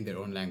poetry in their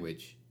own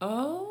language.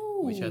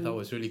 Oh. Which I thought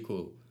was really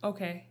cool.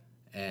 Okay.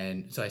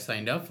 And so I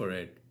signed up for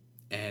it.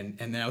 And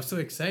then I was so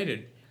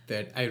excited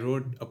that I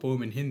wrote a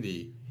poem in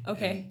Hindi.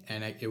 Okay.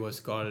 And it was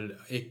called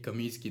Ek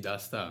Kameez Ki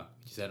Dasta,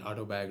 which is an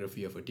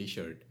autobiography of a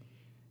t-shirt.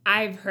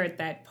 I've heard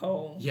that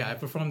poem. Yeah, I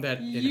performed that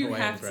in You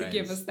Hawaiian have Friends. to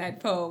give us that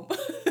poem.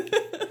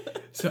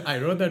 So I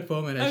wrote that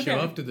poem, and I show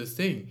up to this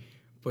thing.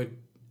 But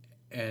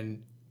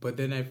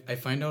then I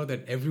find out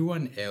that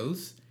everyone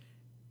else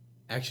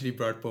actually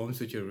brought poems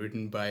which were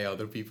written by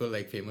other people,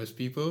 like famous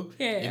people,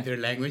 in their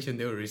language, and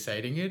they were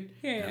reciting it.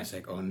 Yeah. And I was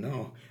like, oh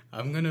no,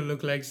 I'm gonna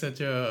look like such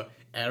a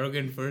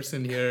arrogant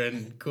person here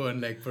and go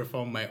and like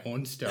perform my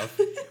own stuff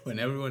when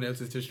everyone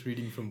else is just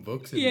reading from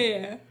books.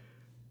 And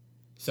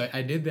so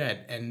I did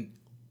that, and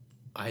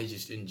I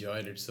just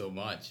enjoyed it so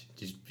much,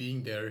 just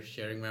being there,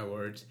 sharing my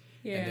words.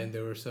 And then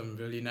there were some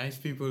really nice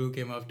people who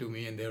came up to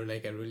me, and they were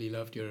like, I really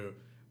loved your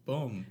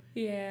poem.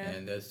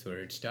 And that's where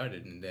it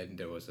started. And then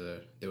there was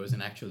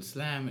an actual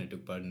slam, and I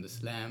took part in the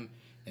slam.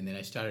 And then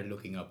I started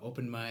looking up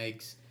open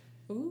mics.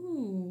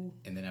 Ooh.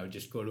 And then I would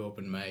just go to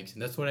open mics.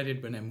 And that's what I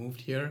did when I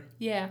moved here.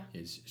 Yeah.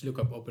 Is just look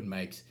up open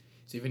mics.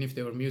 So even if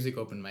there were music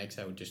open mics,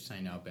 I would just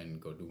sign up and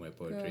go do my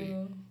poetry.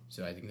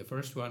 So I think the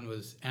first one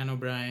was Anne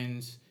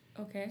O'Brien's.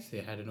 Okay. So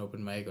they had an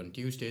open mic on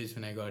Tuesdays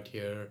when I got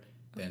here.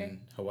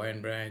 Then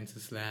Hawaiian Brian's, the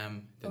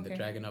slam. Then the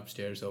Dragon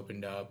Upstairs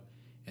opened up.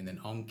 And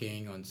then Ong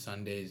King on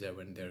Sundays. I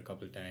went there a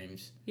couple of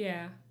times.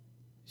 Yeah.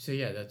 So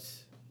yeah,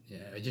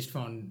 I just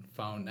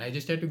found I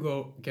just had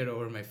to get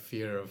over my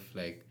fear of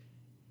like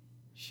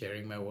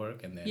sharing my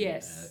work, and then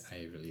Yes.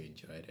 I really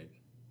enjoyed it.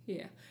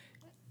 Yeah.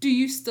 Do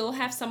you still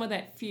have some of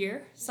that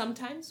fear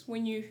sometimes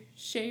when you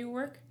share your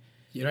work?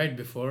 You're right.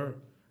 Before,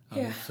 I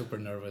Yeah. was super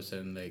nervous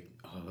and like,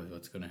 oh,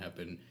 what's gonna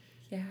happen?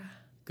 Yeah.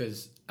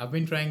 Because I've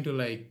been trying to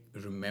like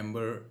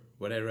remember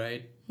what I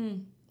write,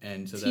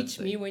 and so Teach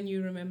me when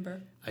you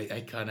remember.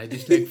 I can't. I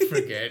just like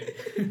forget.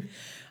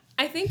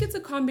 I think it's a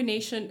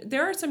combination.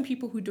 There are some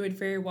people who do it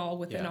very well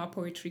within Yeah. our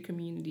poetry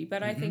community,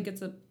 but I think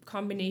it's a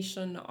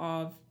combination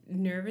of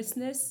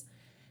nervousness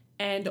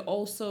and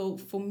also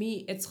for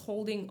me, it's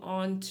holding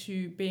on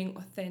to being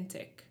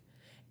authentic.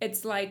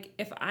 It's like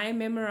if I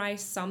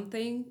memorize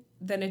something,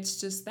 then it's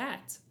just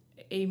that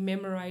a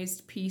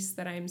memorized piece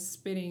that I'm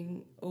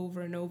spitting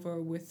over and over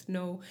with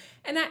no,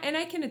 and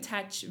I can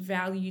attach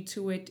value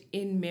to it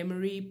in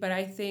memory, but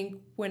I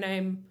think when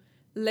I'm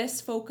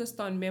less focused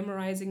on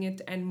memorizing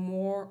it and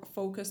more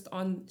focused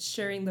on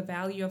sharing the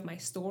value of my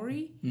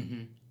story,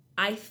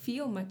 I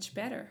feel much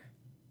better.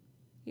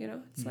 You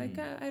know, it's like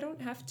I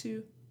don't have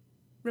to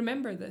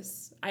remember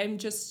this. I'm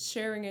just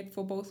sharing it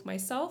for both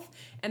myself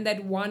and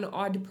that one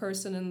odd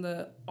person in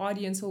the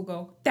audience will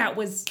go, that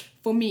was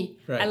for me.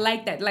 Right. I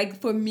like that.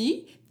 Like for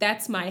me,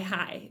 that's my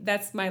high.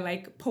 That's my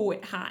like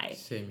poet high.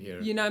 Same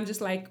here. You know, I'm just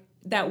like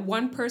that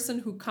one person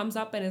who comes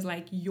up and is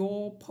like,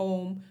 your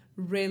poem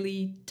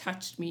really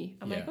touched me.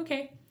 I'm like, Yeah.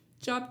 okay,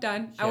 job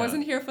done. I Yeah.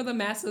 wasn't here for the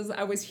masses.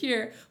 I was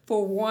here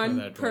for one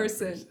that one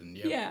person.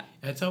 yep. Yeah.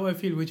 That's how I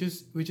feel, which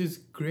is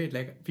great.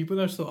 Like people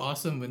are so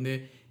awesome when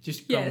they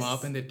just come Yes.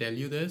 up and they tell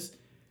you this.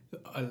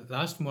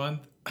 Last month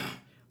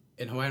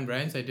in Hawaiian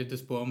Brands, I did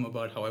this poem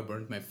about how I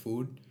burnt my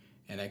food,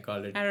 and I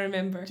called it I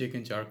remember.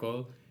 Chicken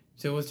Charcoal.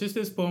 So it was just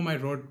this poem I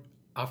wrote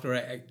after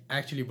I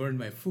actually burned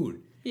my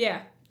food.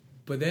 Yeah.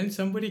 But then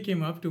somebody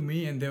came up to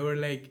me and they were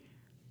like,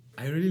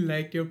 I really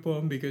liked your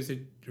poem because it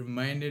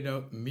reminded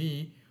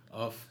me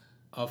of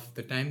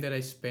the time that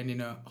I spent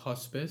in a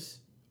hospice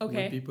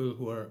Okay. with people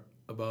who are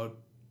about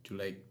to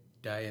like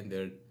die and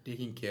they're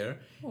taking care.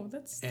 Oh,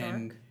 that's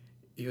And dark.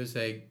 he was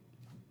like,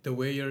 the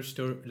way your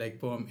story, like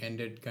poem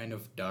ended kind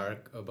of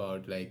dark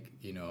about like,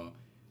 you know,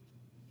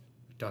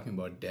 talking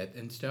about death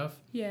and stuff.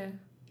 Yeah.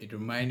 It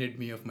reminded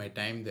me of my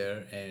time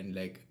there and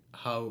like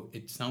how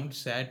it sounds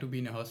sad to be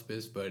in a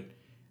hospice, but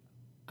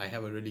I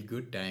have a really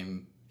good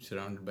time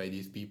surrounded by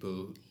these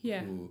people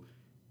Yeah. who,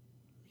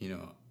 you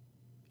know,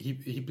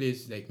 he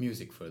plays like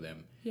music for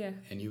them, Yeah.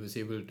 and he was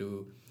able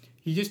to,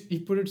 he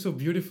put it so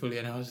beautifully,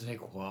 and I was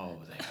like, wow,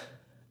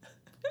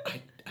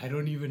 like I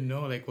don't even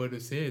know like what to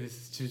say. This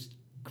is just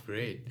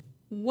great.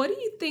 What do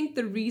you think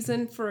the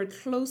reason for a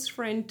close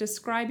friend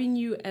describing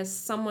you as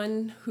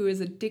someone who is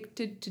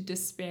addicted to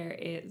despair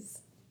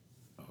is?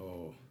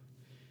 Oh.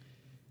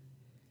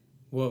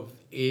 Well,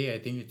 A, I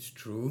think it's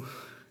true.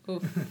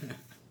 Oof.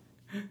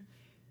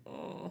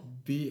 Oh.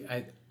 B,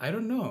 I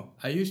don't know.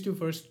 I used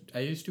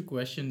to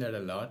question that a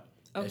lot.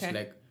 Okay. It's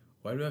like,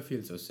 why do I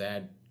feel so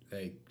sad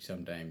like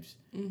sometimes?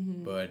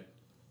 But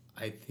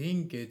I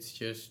think it's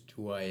just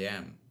who I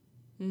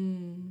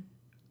am.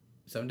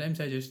 Sometimes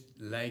I just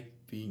like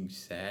being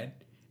sad.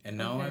 And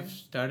now Okay. I've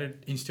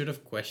started, instead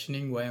of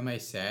questioning why am I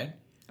sad,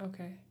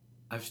 Okay.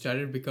 I've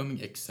started becoming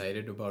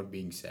excited about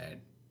being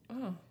sad.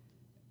 Oh.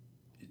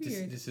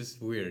 Weird. This is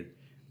weird.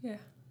 Yeah.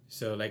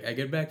 So like I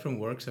get back from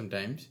work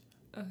sometimes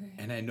Okay.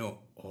 and I know,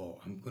 oh,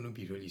 I'm going to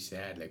be really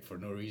sad, like for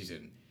no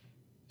reason.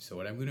 So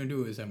what I'm going to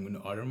do is I'm going to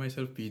order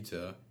myself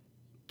pizza,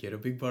 get a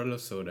big bottle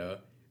of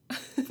soda,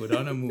 put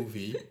on a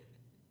movie,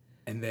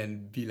 and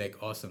then be like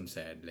awesome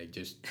sad, like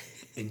just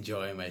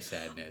enjoy my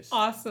sadness.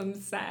 Awesome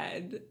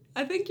sad.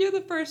 I think you're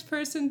the first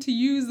person to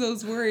use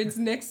those words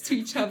next to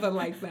each other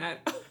like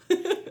that.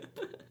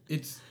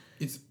 It's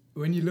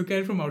when you look at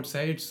it from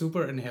outside, it's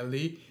super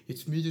unhealthy.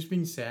 It's me just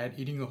being sad,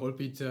 eating a whole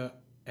pizza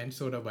and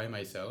soda by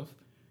myself.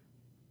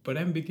 But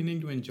I'm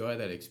beginning to enjoy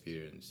that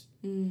experience.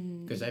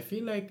 Because I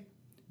feel like,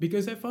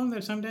 because I found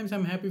that sometimes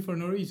I'm happy for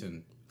no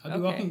reason. I'll be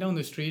Okay. walking down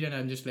the street and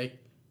I'm just like,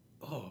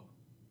 oh,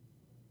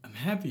 I'm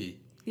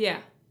happy. Yeah.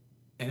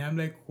 And I'm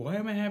like, why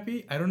am I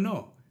happy? I don't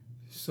know.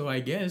 So I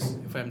guess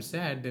if I'm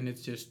sad, then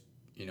it's just,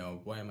 you know,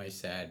 why am I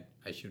sad?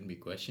 I shouldn't be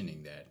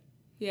questioning that.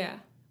 Yeah.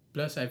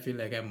 Plus, I feel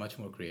like I'm much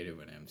more creative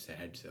when I'm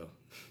sad, so.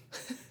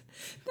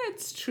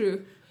 That's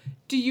true.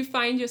 Do you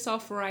find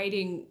yourself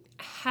writing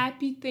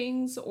happy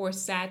things or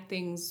sad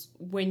things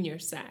when you're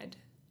sad?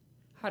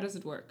 How does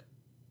it work?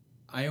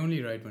 I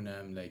only write when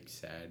I'm like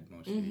sad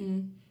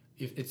mostly.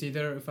 If it's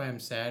either if I'm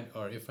sad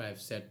or if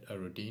I've set a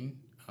routine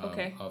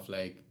Okay. of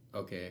like,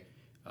 okay,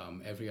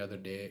 every other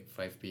day,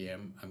 5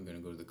 p.m., I'm going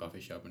to go to the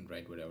coffee shop and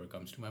write whatever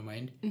comes to my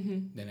mind.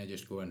 Then I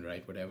just go and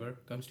write whatever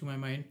comes to my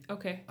mind.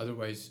 Okay.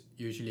 Otherwise,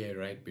 usually I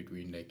write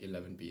between like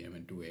 11 p.m.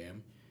 and 2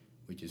 a.m.,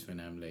 which is when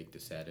I'm like the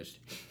saddest.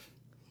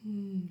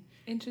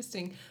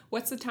 Interesting.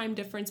 What's the time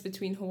difference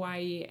between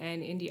Hawaii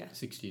and India?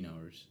 16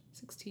 hours.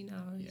 16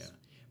 hours. Yeah.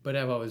 But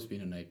I've always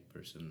been a night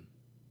person.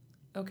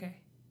 Okay.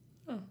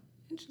 Oh,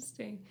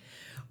 Interesting.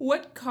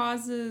 What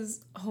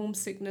causes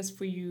homesickness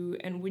for you,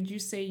 and would you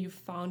say you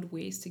found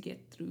ways to get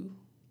through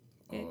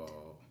it?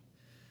 Oh,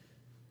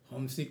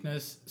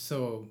 homesickness.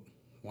 So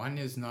one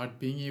is not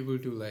being able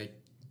to like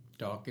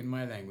talk in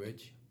my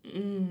language.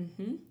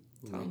 Mm-hmm.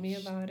 Tell me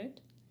about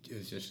it.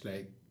 It's just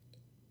like,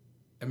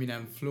 I mean,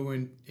 I'm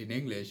fluent in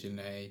English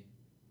and I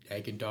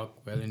can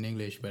talk well in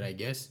English, but I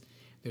guess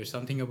there's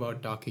something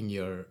about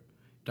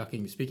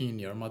speaking in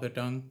your mother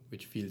tongue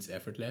which feels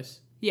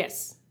effortless.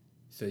 Yes.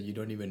 So you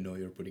don't even know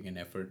you're putting an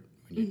effort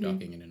when you're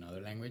talking in another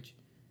language.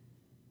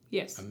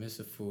 Yes. I miss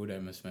the food. I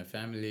miss my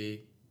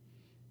family.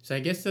 So I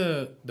guess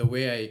the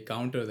way I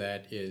counter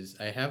that is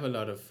I have a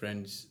lot of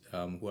friends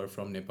who are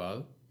from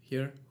Nepal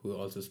here who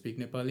also speak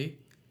Nepali.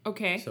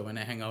 Okay. So when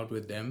I hang out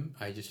with them,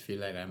 I just feel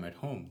like I'm at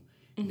home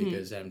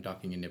because I'm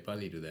talking in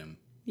Nepali to them.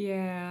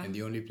 Yeah. And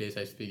the only place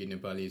I speak in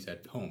Nepali is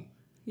at home.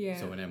 Yeah.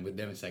 So when I'm with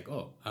them, it's like,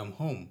 oh, I'm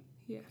home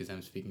Yeah. because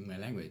I'm speaking my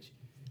language.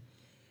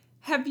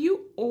 Have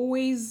you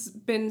always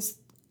been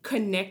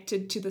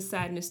connected to the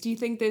sadness? Do you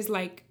think there's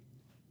like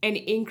an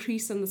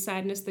increase in the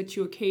sadness that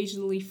you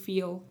occasionally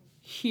feel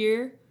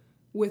here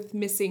with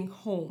missing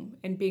home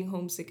and being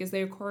homesick? Is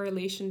there a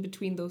correlation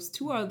between those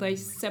two? Or are they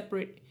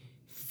separate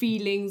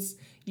feelings?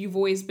 You've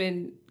always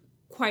been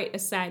quite a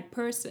sad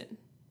person?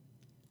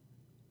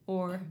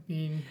 Or I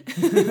mean,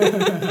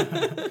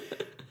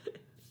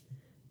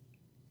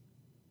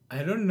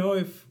 I don't know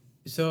if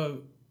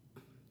so.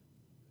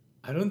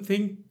 I don't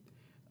think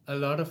a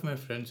lot of my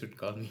friends would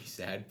call me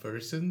sad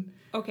person,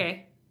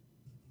 okay.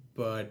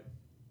 but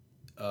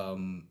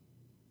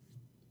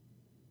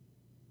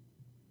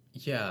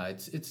yeah,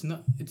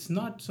 it's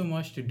not so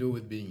much to do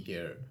with being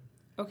here.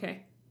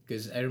 Okay.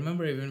 Because I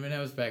remember even when I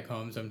was back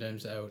home,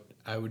 sometimes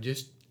I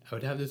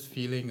would have this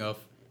feeling of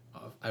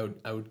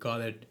I would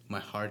call it my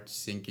heart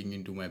sinking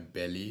into my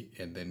belly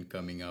and then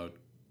coming out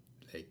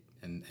like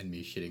and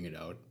me shitting it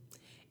out.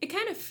 It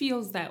kind of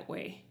feels that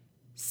way.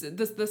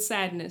 The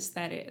sadness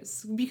that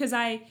is, because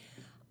I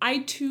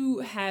too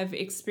have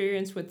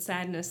experience with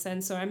sadness,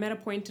 and so I'm at a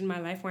point in my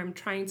life where I'm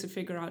trying to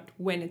figure out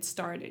when it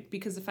started,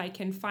 because if I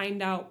can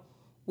find out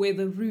where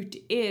the root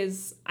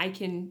is, I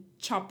can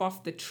chop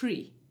off the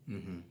tree.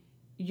 Mm-hmm.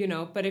 You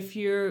know, but if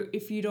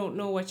you don't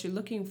know what you're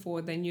looking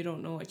for, then you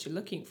don't know what you're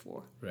looking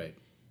for. Right.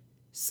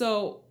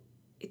 So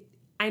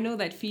I know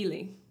that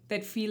feeling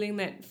that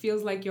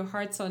feels like your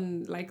heart's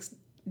on like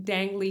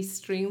dangly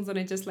strings, and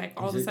it just like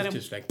all of a sudden it's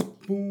just like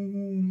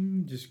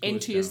boom, just goes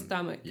into your down.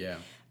 stomach. Yeah.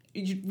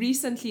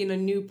 Recently in a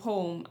new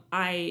poem,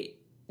 I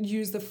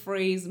used the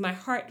phrase, my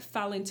heart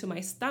fell into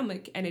my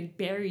stomach and it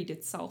buried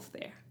itself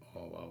there.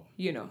 Oh, wow.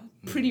 You know,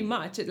 pretty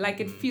much.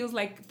 It feels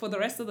like for the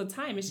rest of the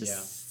time, it's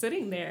just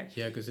sitting there.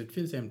 Yeah, because it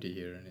feels empty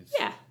here and it's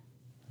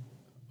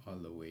all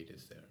the weight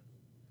is there.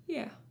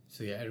 Yeah.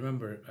 So yeah, I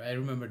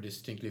remember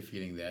distinctly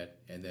feeling that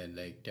and then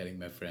like telling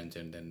my friends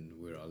and then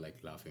we're all like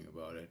laughing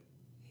about it.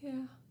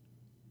 Yeah.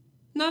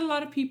 Not a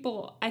lot of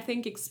people, I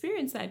think,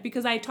 experience that,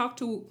 because I talk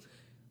to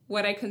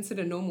what I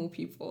consider normal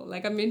people.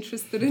 Like, I'm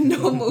interested in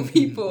normal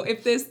people,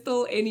 if there's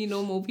still any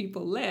normal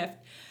people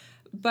left.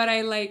 But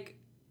I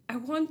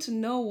want to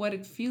know what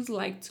it feels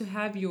like to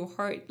have your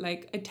heart,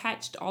 like,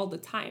 attached all the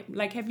time.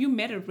 Like, have you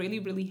met a really,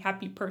 really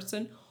happy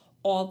person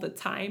all the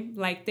time?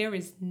 Like, there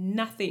is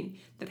nothing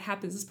that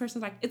happens. This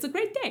person's like, it's a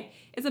great day.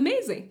 It's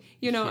amazing.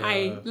 You know,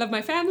 I love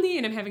my family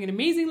and I'm having an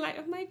amazing life.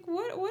 I'm like,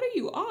 what are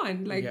you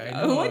on? Like,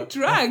 what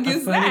drug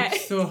is that?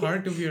 It's so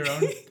hard to be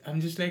around. I'm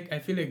just like, I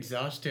feel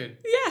exhausted.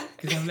 Yeah.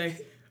 Because I'm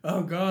like,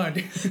 oh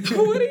God.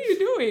 What are you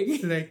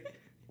doing? Like,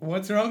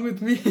 what's wrong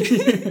with me?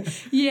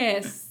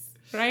 Yes.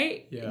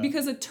 Right? Yeah.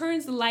 Because it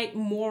turns the light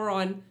more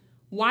on,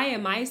 why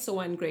am I so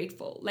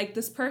ungrateful? Like,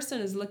 this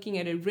person is looking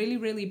at a really,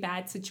 really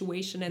bad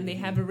situation and they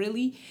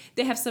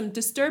have some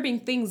disturbing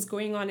things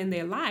going on in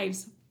their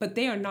lives, but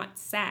they are not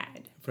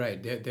sad.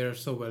 Right. They're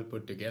so well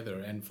put together.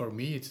 And for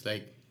me, it's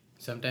like,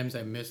 sometimes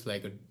I miss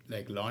like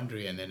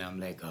laundry and then I'm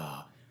like,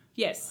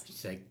 Yes.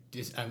 it's like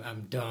this.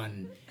 I'm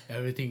done.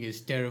 Everything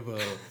is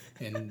terrible,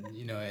 and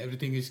you know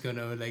everything is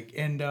gonna like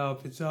end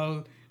up. It's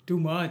all too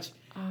much.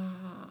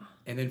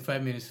 And then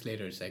 5 minutes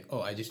later, it's like,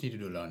 oh, I just need to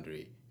do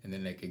laundry, and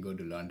then like I go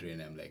do laundry,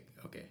 and I'm like,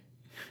 okay,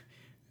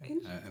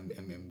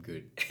 I'm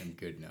good. I'm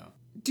good now.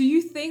 Do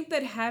you think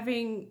that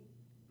having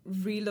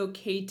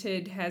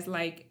relocated has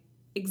like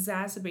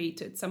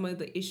exacerbated some of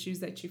the issues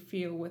that you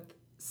feel with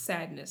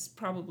sadness?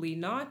 Probably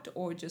not,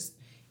 or just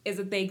is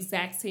it the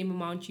exact same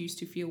amount you used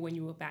to feel when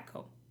you were back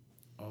home?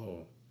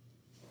 Oh,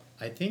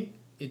 I think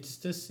it's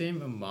the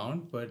same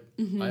amount, but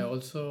I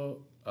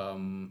also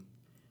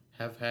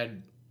have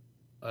had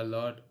a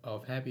lot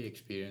of happy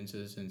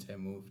experiences since I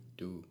moved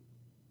to,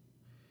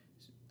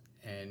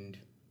 and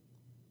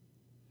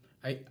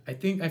I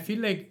feel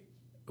like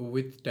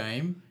with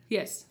time,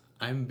 Yes.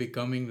 I'm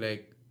becoming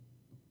like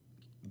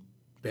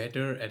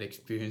better at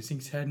experiencing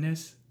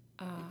sadness.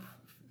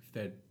 If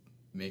that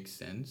makes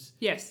sense.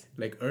 Yes.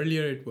 Like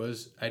earlier it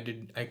was I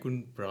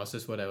couldn't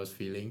process what I was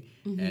feeling,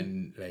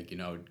 and like, you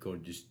know, I would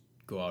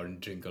go out and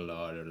drink a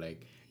lot, or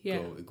like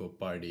go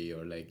party,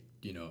 or like,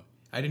 you know,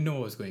 I didn't know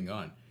what was going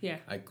on. Yeah.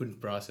 I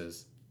couldn't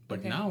process.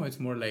 But now it's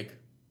more like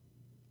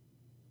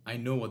I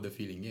know what the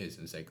feeling is.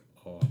 And it's like,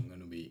 oh, I'm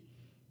going to be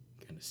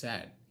kind of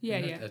sad.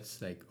 Yeah,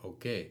 That's like,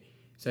 okay.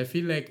 So I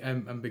feel like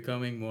I'm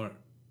becoming more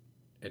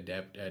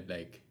adept at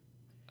like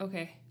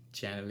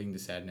channeling the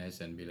sadness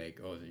and be like,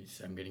 oh,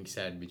 I'm getting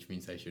sad, which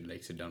means I should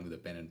like sit down with a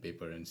pen and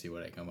paper and see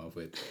what I come up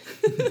with.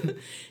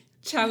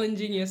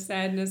 Challenging your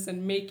sadness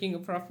and making a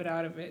profit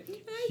out of it.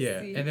 I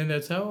see. And then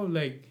that's how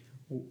like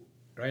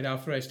right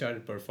after I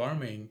started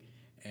performing,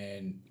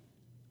 and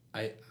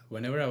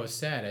whenever I was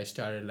sad, I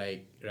started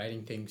like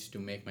writing things to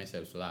make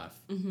myself laugh.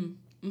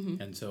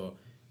 And so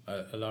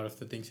a lot of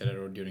the things that I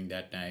wrote during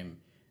that time,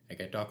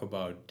 like I talk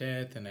about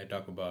death and I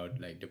talk about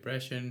like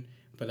depression,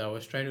 but I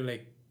was trying to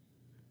like,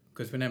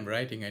 because when I'm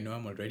writing, I know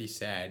I'm already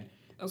sad.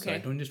 So I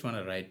don't just want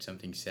to write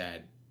something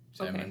sad.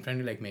 So I'm trying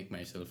to like make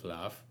myself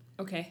laugh.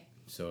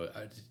 So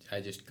I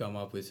just come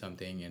up with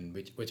something, and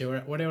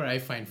whatever I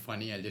find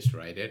funny, I'll just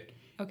write it.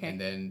 And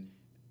then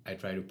I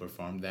try to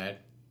perform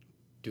that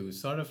to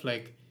sort of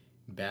like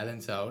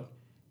balance out,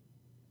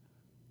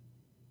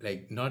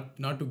 like not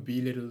to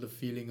belittle the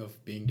feeling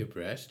of being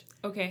depressed.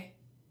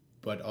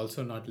 But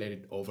also not let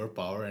it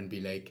overpower and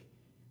be like,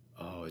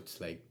 oh,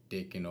 it's like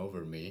taking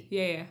over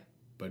me.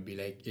 But be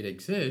like, it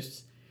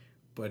exists,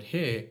 but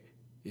hey,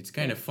 it's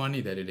kind of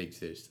funny that it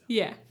exists.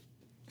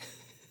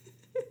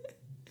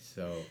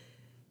 So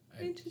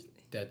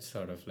that's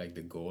sort of like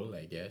the goal,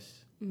 I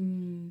guess,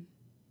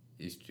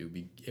 is to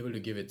be able to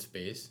give it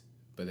space,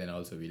 but then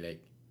also be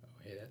like, oh,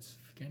 hey, that's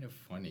kind of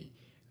funny.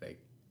 Like,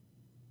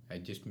 I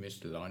just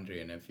missed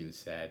laundry and I feel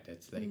sad.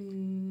 That's like,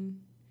 no,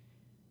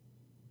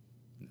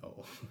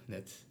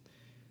 that's...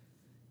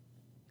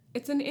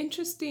 It's an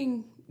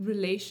interesting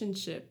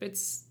relationship.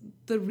 It's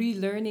the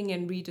relearning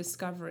and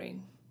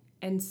rediscovering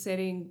and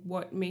setting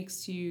what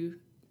makes you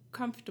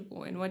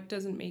comfortable and what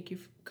doesn't make you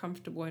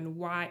comfortable, and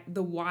why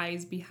the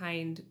whys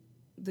behind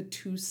the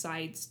two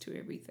sides to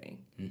everything.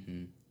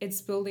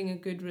 It's building a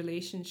good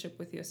relationship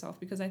with yourself,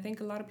 because I think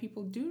a lot of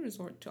people do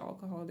resort to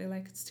alcohol. They're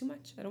like, it's too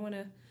much. I don't want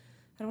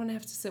to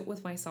have to sit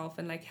with myself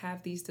and like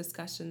have these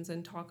discussions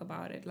and talk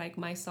about it. Like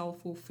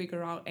myself will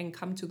figure out and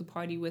come to the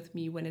party with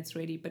me when it's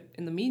ready. But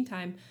in the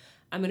meantime,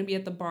 I'm going to be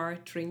at the bar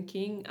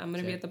drinking. I'm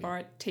going to be at the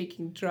bar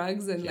taking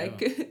drugs and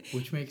like...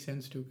 Which makes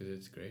sense too, because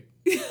it's great.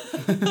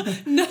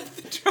 Not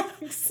the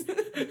drugs.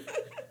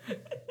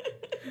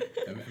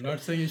 I'm not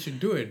saying you should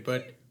do it,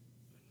 but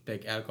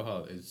like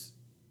alcohol it's...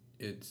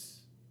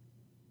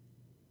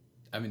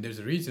 I mean, there's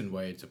a reason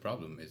why it's a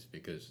problem. It's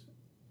because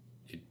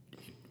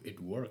it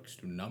works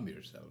to numb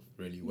yourself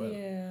really well.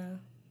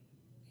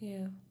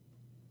 Yeah.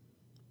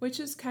 Which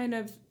is kind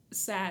of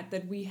sad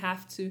that we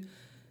have to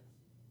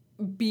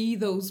be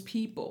those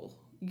people,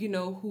 you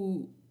know,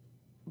 who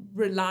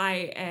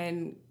rely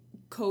and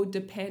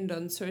codepend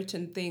on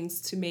certain things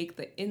to make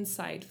the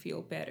inside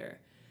feel better.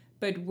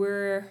 But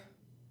we're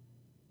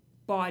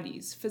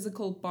bodies,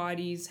 physical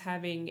bodies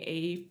having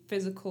a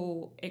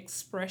physical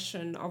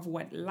expression of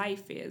what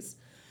life is.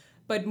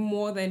 But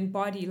more than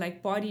body,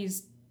 like body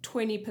is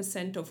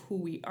 20% of who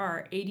we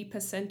are.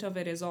 80% of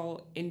it is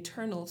all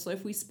internal. So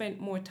if we spent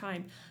more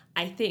time,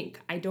 I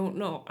don't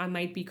know, I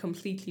might be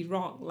completely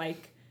wrong,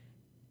 like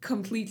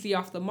completely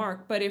off the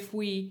mark. But if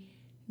we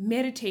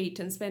meditate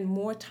and spend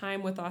more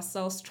time with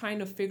ourselves trying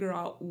to figure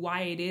out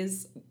why it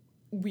is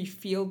we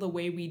feel the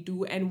way we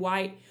do and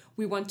why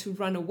we want to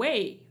run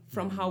away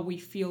from how we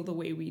feel the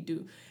way we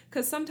do.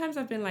 Because sometimes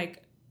I've been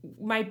like,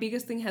 my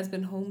biggest thing has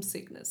been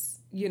homesickness,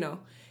 you know.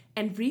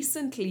 And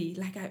recently,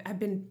 like I've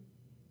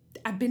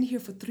been here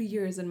for 3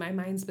 years and my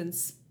mind's been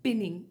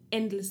spinning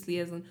endlessly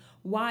as in,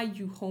 why are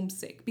you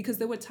homesick? Because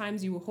there were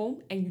times you were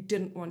home and you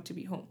didn't want to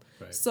be home.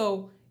 Right.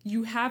 So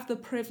you have the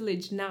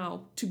privilege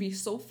now to be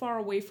so far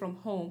away from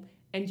home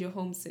and you're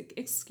homesick.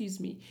 Excuse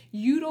me.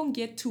 You don't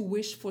get to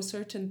wish for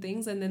certain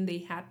things and then they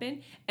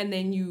happen and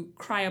then you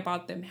cry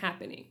about them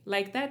happening.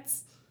 Like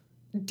that's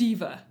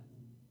diva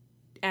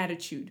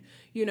attitude,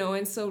 you know.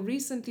 And so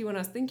recently when I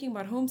was thinking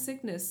about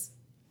homesickness,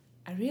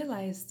 I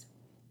realized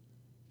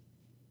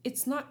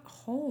it's not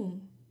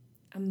home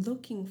I'm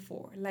looking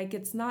for. Like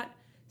it's not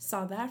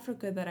South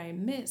Africa that I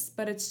miss,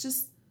 but it's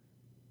just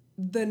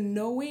the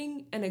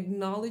knowing and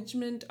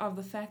acknowledgement of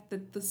the fact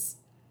that this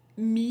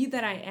me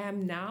that I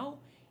am now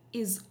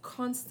is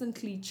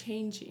constantly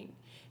changing.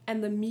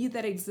 And the me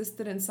that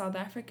existed in South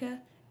Africa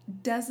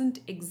doesn't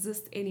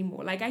exist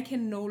anymore. Like I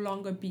can no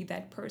longer be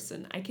that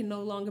person. I can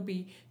no longer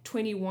be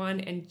 21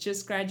 and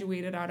just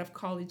graduated out of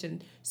college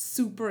and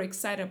super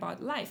excited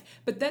about life.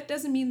 But that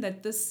doesn't mean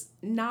that this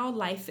now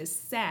life is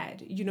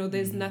sad. You know,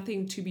 there's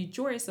nothing to be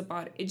joyous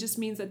about. It just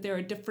means that there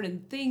are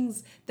different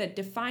things that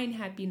define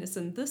happiness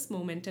in this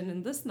moment and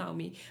in this now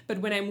me. But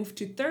when I move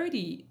to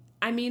 30,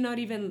 I may not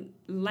even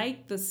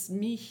like this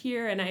me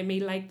here and I may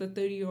like the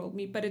 30-year-old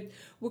me, but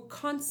we're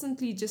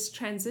constantly just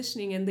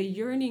transitioning, and the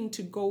yearning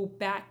to go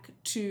back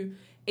to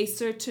a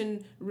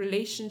certain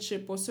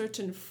relationship or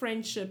certain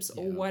friendships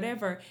or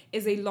whatever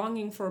is a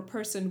longing for a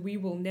person we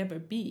will never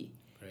be.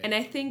 Right. And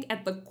I think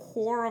at the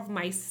core of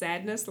my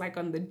sadness, like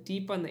on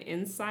the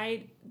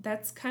inside,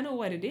 that's kind of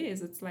what it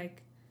is. It's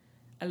like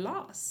a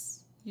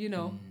loss, you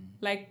know?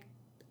 Like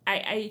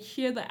I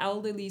hear the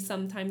elderly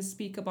sometimes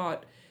speak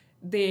about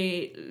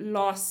their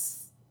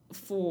loss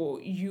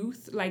for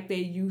youth, like their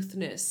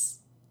youthness.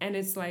 And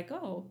it's like,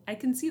 oh, I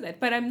can see that.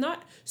 But I'm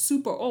not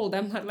super old.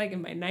 I'm not like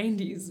in my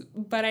 90s.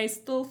 But I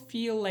still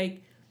feel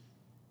like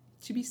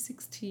to be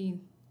 16,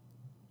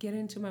 get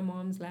into my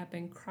mom's lap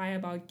and cry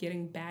about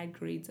getting bad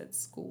grades at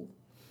school.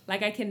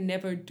 Like, I can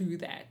never do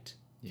that.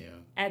 Yeah.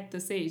 At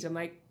this age, I'm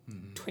like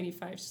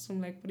 25. So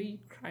I'm like, what are you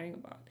crying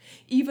about?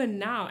 Even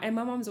now, and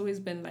my mom's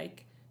always been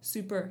like,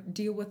 super,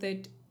 deal with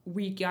it.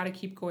 We gotta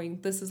keep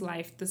going. This is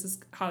life. This is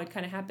how it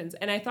kind of happens.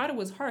 And I thought it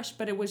was harsh,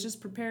 but it was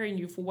just preparing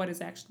you for what is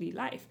actually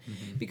life.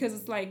 Because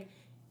it's like,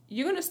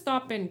 you're gonna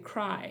stop and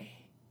cry.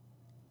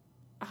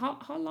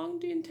 How long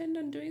do you intend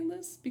on doing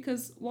this?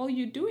 Because while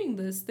you're doing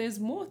this,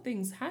 there's more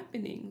things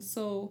happening.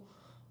 So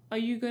are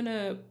you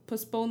gonna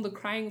postpone the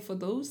crying for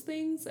those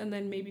things and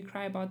then maybe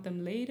cry about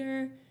them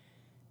later?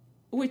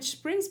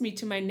 Which brings me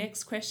to my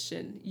next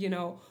question. You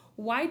know,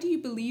 why do you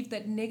believe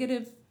that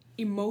negative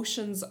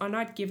emotions are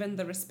not given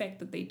the respect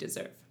that they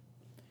deserve?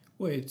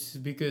 Well, it's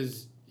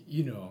because,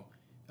 you know,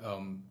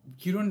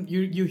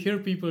 you hear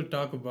people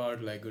talk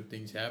about like good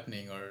things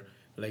happening, or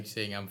like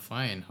saying, I'm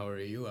fine, how are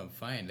you, I'm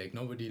fine. Like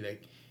nobody,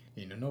 like,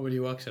 you know, nobody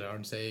walks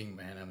around saying,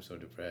 man, I'm so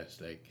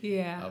depressed, like,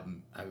 yeah,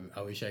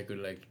 I wish I could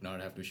like not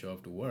have to show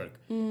up to work.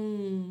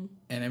 And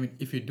I mean,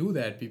 if you do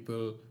that,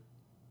 people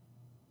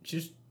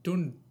just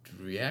don't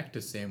react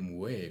the same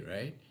way,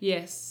 right?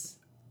 Yes.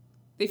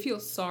 They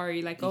feel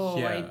sorry, like, oh,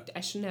 Yeah. I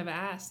shouldn't have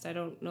asked. I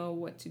don't know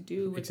what to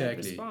do with that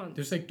response.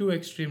 There's like two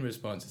extreme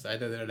responses.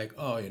 Either they're like,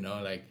 oh, you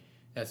know, like,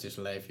 that's just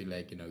life, you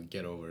like, you know,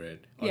 get over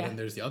it. Or then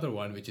there's the other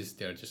one, which is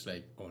they're just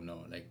like, oh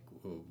no, like,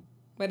 oh,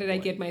 what did I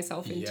get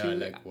myself into?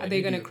 Yeah, like, are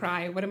they going to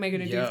cry? What am I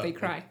going to do if they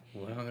cry?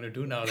 What am I going to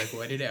do now? Like,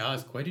 why did I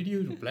ask? Why did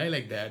you reply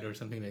like that? Or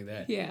something like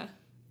that. Yeah.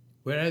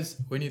 Whereas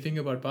when you think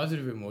about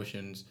positive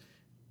emotions,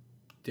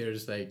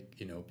 there's like,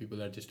 you know,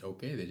 people are just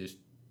okay. They just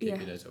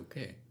take it as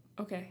okay.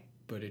 Okay.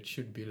 But it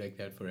should be like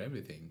that for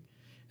everything.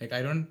 Like,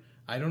 I don't,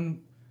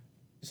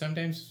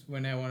 sometimes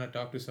when I want to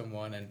talk to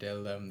someone and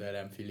tell them that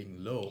I'm feeling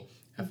low,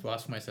 I have to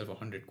ask myself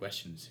 100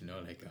 questions, you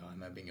know, like, oh,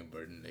 am I being a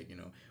burden? Like, you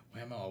know,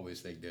 why am I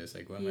always like this?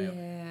 Like, why am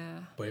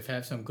I? But if I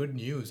have some good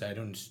news, I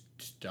don't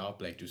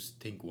stop, like, to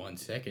think 1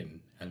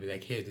 second. I'll be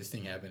like, hey, this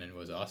thing happened and it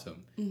was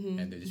awesome.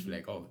 And they just be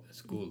like, oh,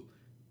 that's cool.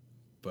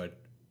 But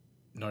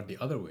not the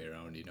other way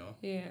around, you know?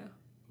 Yeah.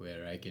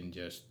 Where I can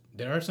just,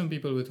 there are some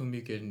people with whom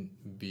you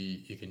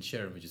can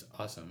share, which is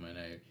awesome. And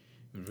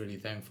I'm really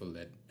thankful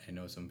that I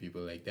know some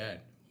people like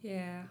that.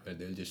 Yeah. But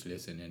they'll just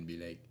listen and be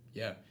like,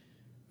 yeah,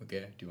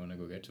 okay, do you want to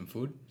go get some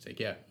food? It's like,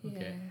 yeah,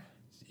 okay. Yeah.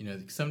 You know,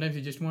 sometimes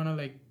you just want to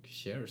like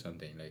share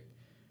something, like,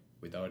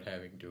 without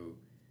having to,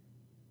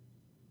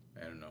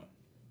 I don't know.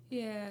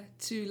 Yeah,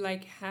 to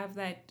like have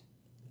that,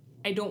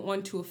 I don't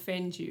want to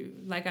offend you.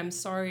 Like, I'm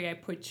sorry I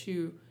put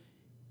you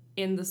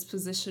in this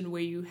position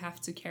where you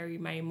have to carry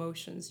my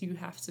emotions. You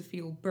have to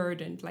feel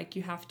burdened, like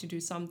you have to do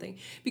something.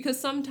 Because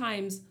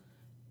sometimes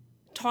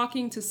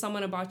talking to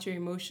someone about your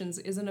emotions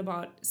isn't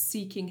about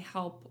seeking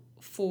help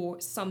for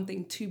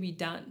something to be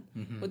done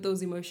with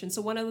those emotions.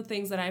 So one of the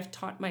things that I've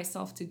taught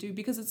myself to do,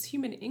 because it's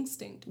human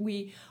instinct,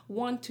 we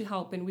want to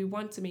help and we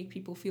want to make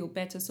people feel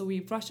better. So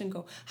we rush and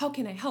go, how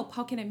can I help?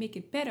 How can I make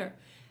it better?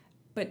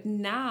 But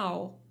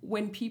now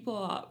when people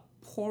are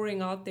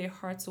pouring out their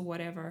hearts or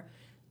whatever,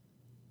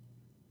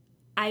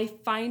 I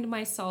find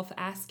myself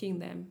asking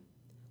them,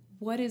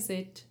 what is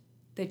it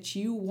that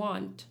you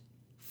want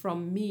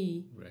from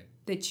me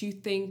that you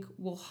think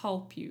will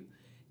help you?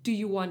 Do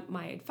you want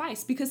my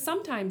advice? Because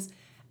sometimes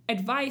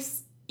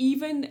advice,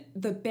 even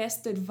the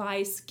best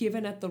advice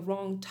given at the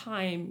wrong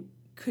time,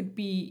 could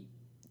be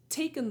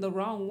taken the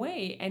wrong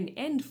way and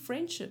end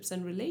friendships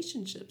and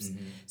relationships.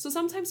 So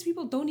sometimes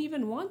people don't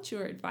even want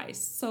your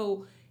advice.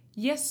 So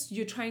yes,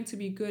 you're trying to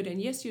be good,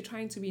 and yes, you're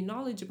trying to be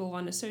knowledgeable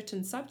on a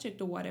certain subject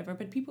or whatever,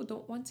 but people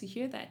don't want to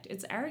hear that.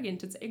 It's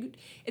arrogant,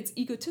 it's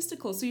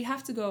egotistical. So you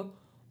have to go,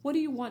 what do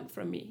you want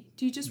from me?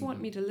 Do you just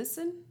want me to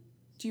listen?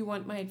 Do you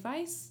want my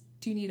advice?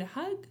 Do you need a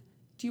hug?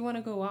 Do you want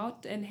to go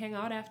out and hang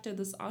out after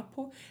this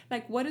outpour?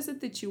 Like, what is it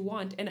that you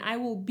want? And I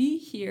will be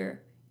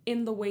here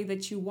in the way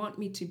that you want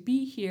me to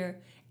be here,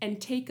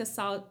 and take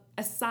aside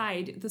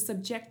the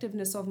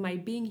subjectiveness of my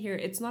being here.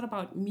 It's not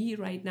about me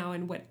right now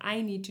and what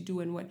I need to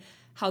do and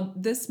how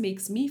this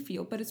makes me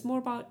feel, but it's more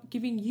about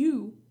giving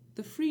you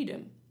the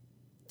freedom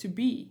to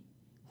be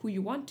who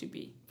you want to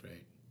be.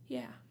 Right.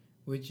 Yeah.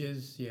 Which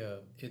is,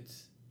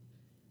 it's,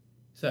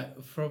 so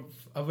from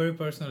a very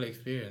personal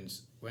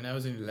experience, when I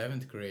was in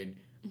 11th grade,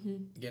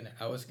 again,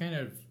 I was kind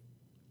of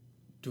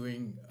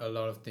doing a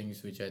lot of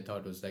things which I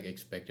thought was like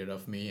expected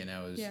of me, and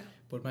I was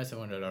put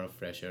myself under a lot of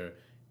pressure,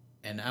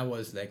 and I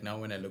was like, now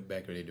when I look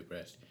back, really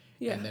depressed.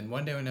 And then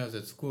one day when I was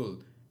at school,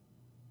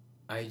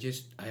 I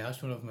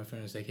asked one of my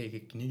friends, like, hey,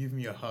 can you give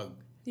me a hug?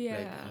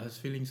 Like, I was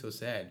feeling so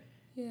sad.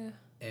 Yeah.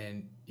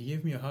 And he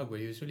gave me a hug, but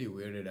he was really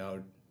weirded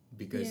out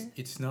because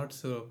it's not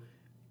so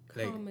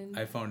like common.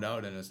 I found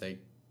out and I was like,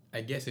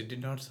 I guess it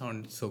did not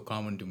sound so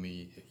common to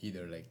me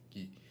either. Like,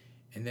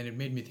 and then it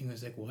made me think, I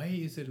was like, why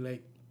is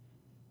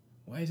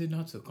it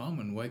not so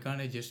common? Why can't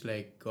I just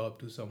like go up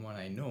to someone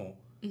I know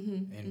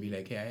and be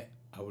like, hey,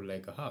 I would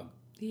like a hug.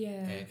 Yeah.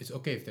 And it's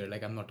okay if they're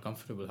like, I'm not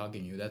comfortable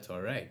hugging you. That's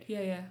all right.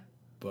 Yeah.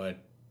 But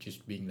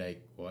just being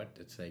like, what?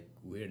 That's like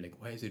weird. Like,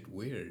 why is it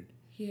weird?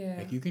 Yeah.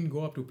 Like, you can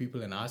go up to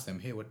people and ask them,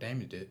 hey, what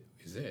time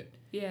is it?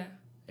 Yeah.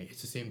 Like,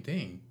 it's the same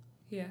thing.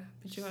 Yeah.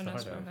 But you can't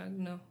ask for a hug.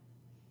 No.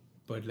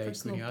 But like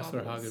Personal when you ask for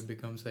a hug, bubbles. it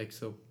becomes like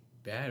so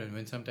bad. And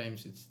when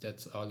sometimes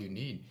that's all you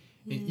need.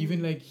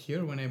 Even like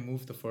here, when I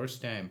moved the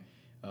first time,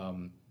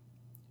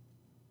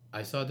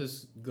 I saw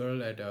this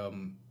girl at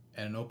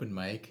an open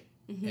mic,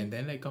 and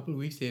then like a couple of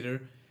weeks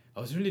later, I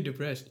was really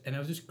depressed, and I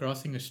was just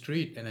crossing a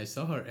street, and I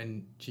saw her,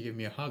 and she gave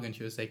me a hug, and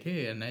she was like,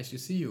 "Hey, nice to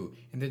see you,"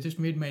 and that just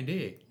made my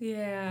day.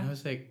 Yeah. And I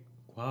was like,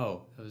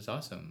 "Wow, that was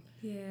awesome."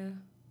 Yeah.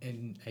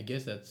 And I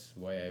guess that's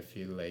why I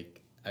feel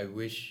like I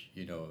wish,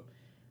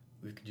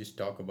 we could just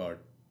talk about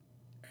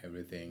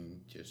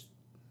everything just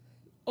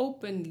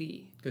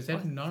Openly. because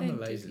that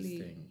normalizes authentically.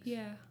 things.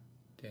 Yeah.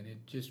 Then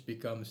it just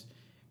becomes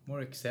more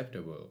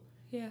acceptable.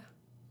 Yeah.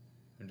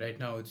 And right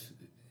now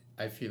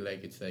I feel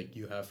like it's like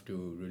you have to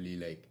really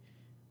like,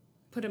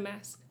 Put a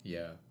mask.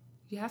 yeah,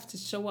 You have to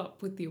show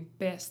up with your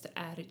best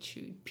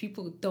attitude.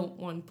 People don't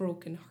want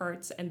broken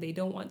hearts and they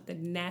don't want the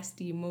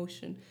nasty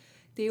emotion.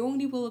 They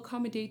only will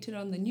accommodate it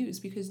on the news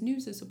because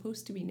news is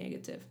supposed to be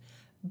negative.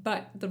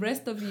 But the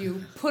rest of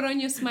you, put on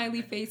your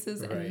smiley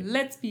faces Right. and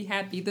let's be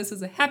happy. This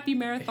is a happy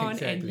marathon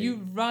and Exactly. you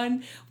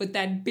run with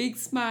that big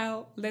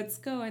smile. Let's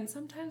go. And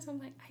sometimes I'm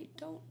like, I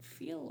don't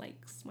feel like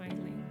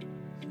smiling.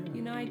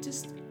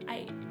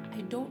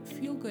 I don't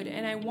feel good.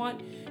 And I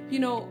want,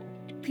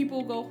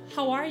 people go,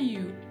 how are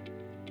you?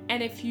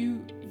 And if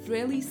you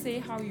really say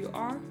how you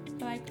are,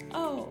 they're like,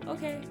 oh,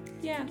 okay,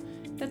 yeah,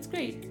 that's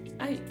great.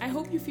 I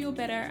hope you feel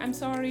better. I'm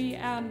sorry.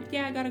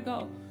 Yeah, I gotta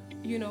go.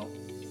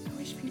 I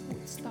wish people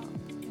would stop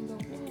and go,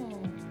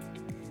 whoa,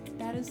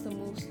 that is the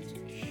most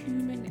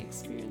human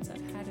experience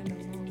I've had in a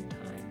long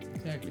time.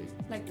 exactly.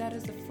 Like, that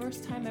is the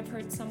first time I've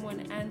heard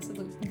someone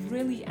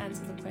really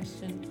answer the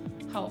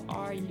question, how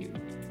are you?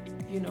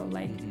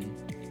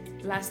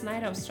 Last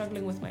night I was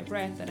struggling with my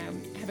breath and I'm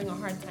having a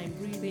hard time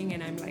breathing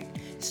and I'm like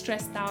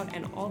stressed out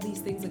and all these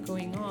things are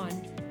going on.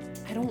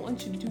 I don't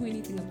want you to do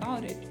anything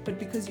about it, but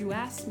because you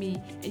asked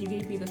me and you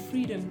gave me the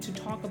freedom to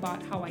talk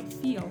about how I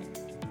feel,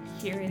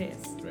 here it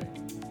is. Right.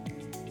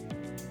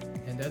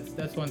 And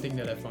that's one thing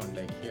that I found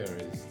like here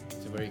is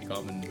it's a very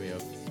common way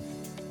of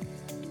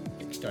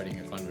like starting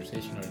a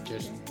conversation or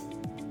just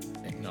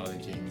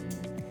acknowledging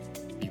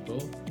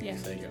people. Yeah.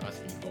 It's like you're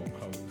asking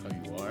how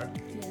you are,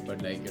 Yeah.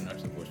 but like you're not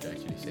supposed to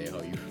actually say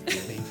how you're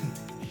feeling.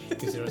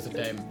 Because there was a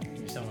time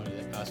someone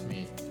asked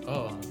me,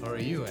 oh, how are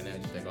you? And I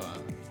was just like,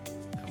 oh,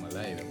 I'm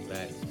alive, I'm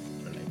glad,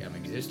 or like I'm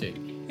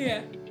existing.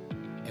 Yeah.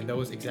 And that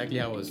was exactly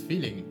how I was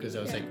feeling because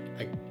I was Yeah.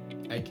 like,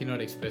 I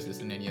cannot express this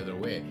in any other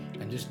way.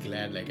 I'm just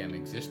glad like I'm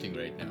existing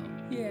right now.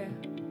 Yeah.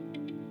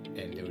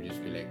 And they would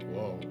just be like,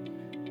 whoa,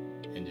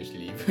 and just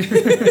leave.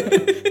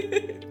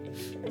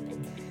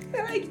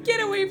 They're like, get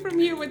away from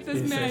here with this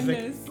It's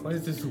madness. like, what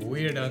is this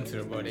weird answer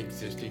about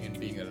existing and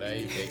being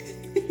alive?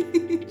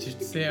 Like,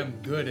 just say I'm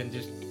good and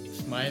just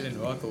smile and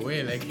walk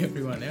away like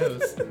everyone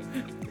else.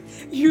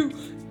 You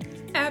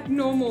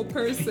abnormal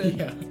person.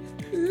 Yeah.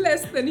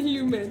 Less than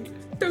human.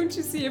 Don't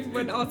you see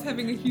everyone else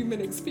having a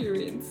human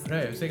experience?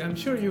 Right. It's like, I'm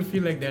sure you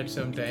feel like that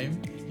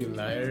sometime. You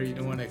liar, you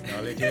don't want to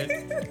acknowledge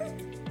it.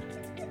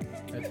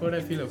 That's what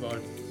I feel about.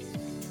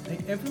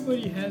 Like,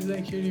 everybody has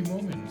like shitty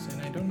moments,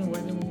 and I don't know why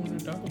they don't want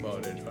to talk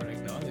about it or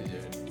acknowledge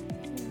it.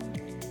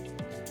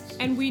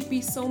 And we'd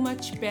be so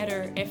much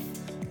better if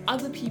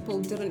other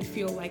people didn't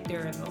feel like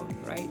they're alone,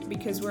 right?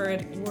 Because we're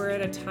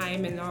at a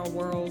time in our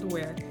world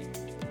where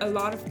a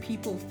lot of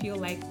people feel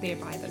like they're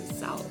by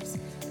themselves.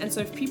 And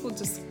so if people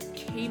just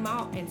came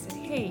out and said,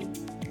 hey,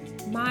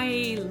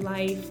 my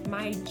life,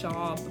 my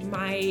job,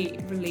 my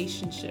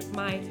relationship,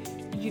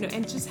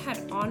 and just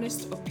had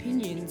honest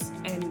opinions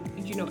and,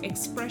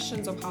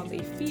 expressions of how they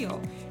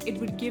feel, it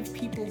would give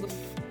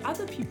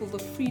other people the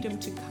freedom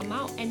to come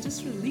out and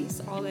just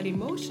release all that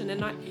emotion and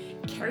not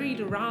carry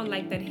it around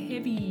like that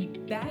heavy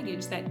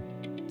baggage, that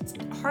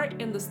heart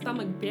and the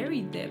stomach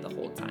buried there the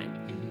whole time,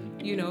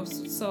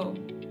 so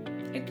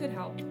it could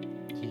help.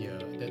 Yeah,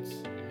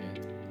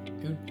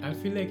 I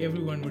feel like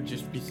everyone would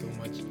just be so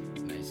much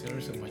nicer,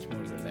 so much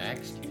more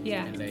relaxed.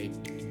 Yeah. And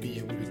like be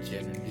able to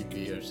genuinely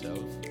be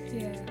yourself.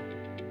 Yeah.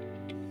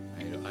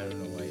 I don't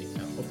know why.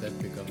 I hope that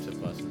becomes a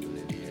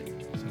possibility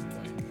at some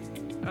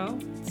point. Well,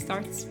 it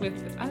starts with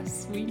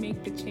us. We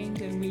make the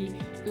change and we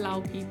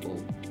allow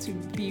people to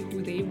be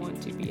who they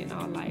want to be in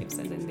our lives,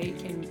 and then they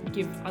can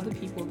give other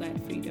people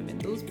that freedom,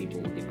 and those people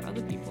will give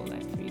other people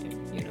that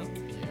freedom, Yeah.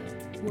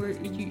 Where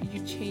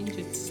you change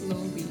it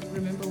slowly.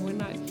 Remember, we're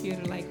not here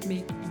to like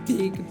make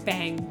big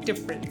bang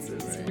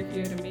differences. Right. We're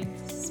here to make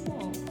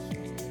small,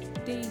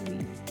 daily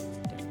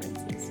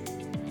differences.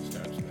 It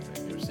starts with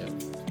like yourself.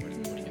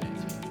 What can I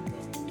change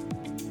about?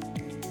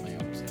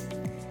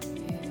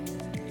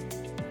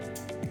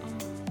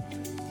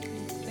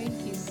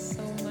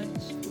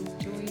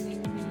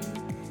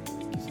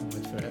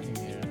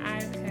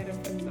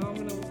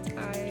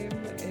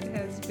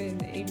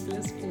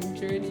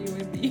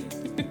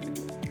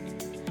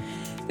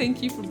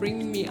 Thank you for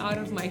bringing me out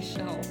of my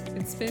shell.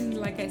 It's been,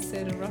 like I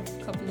said, a rough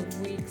couple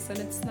of weeks, and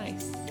it's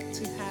nice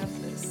to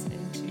have this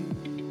and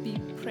to be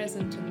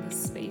present in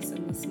this space,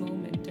 in this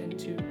moment, and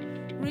to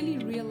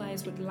really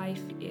realize what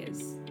life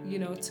is. You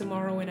know,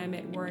 tomorrow when I'm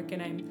at work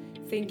and I'm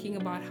thinking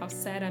about how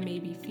sad I may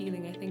be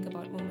feeling, I think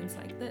about moments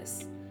like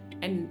this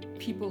and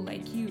people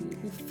like you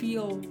who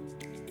feel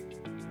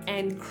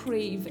and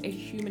crave a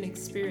human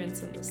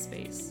experience in this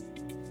space.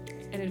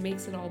 And it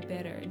makes it all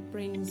better. It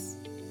brings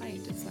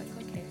light. It's like,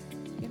 okay,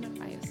 you're not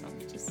by yourself.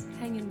 Just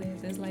hang in there.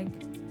 There's like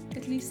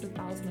at least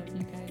 1,000 of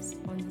you guys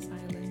on this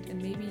island,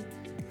 and maybe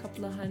a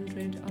couple of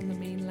hundred on the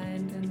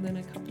mainland, and then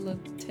a couple of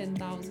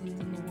 10,000s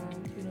in the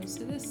world, you know.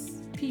 So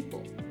there's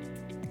people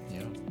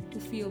who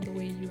feel the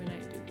way you and I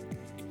do.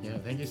 Yeah,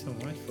 thank you so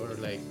much for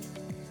like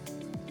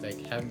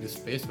having this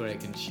space where I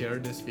can share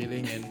this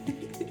feeling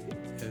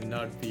and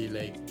not be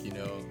like, you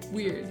know,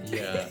 weird.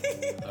 Yeah,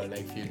 or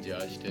like feel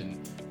judged, and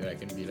where I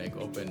can be like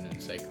open and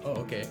it's like, oh,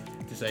 okay,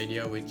 this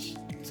idea which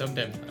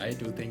sometimes I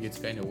do think it's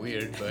kind of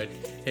weird, but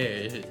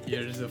hey,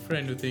 here's a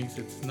friend who thinks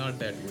it's not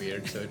that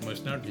weird, so it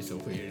must not be so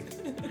weird.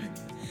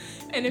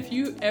 And if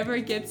you ever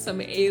get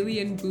some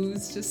alien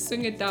booze, just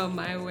swing it down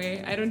my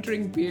way. I don't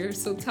drink beer,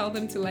 so tell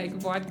them to like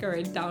vodka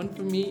it down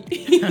for me.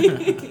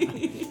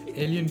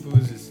 Alien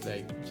booze is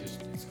like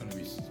just, it's gonna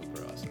be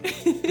super awesome.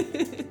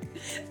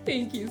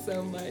 Thank you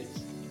so much.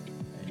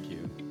 Thank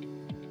you.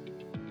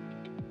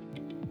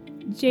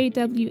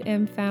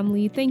 JWM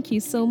family, thank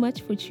you so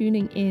much for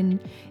tuning in.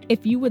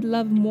 If you would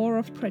love more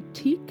of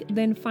Pratik,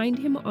 then find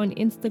him on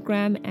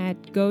Instagram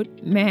at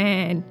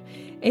GoatMan,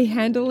 a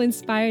handle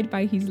inspired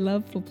by his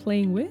love for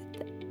playing with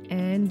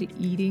and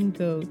eating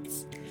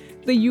goats.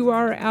 The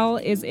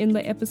URL is in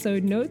the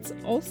episode notes.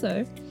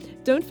 Also,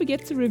 don't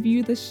forget to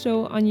review the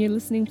show on your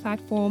listening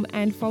platform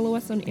and follow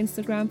us on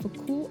Instagram for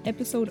cool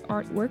episode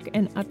artwork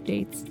and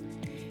updates.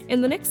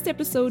 In the next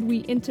episode, we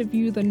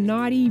interview the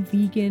naughty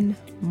vegan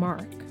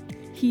Mark.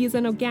 He is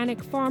an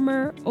organic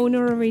farmer,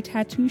 owner of a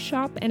tattoo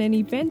shop, and an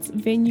events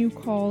venue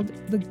called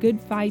the Good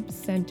Vibes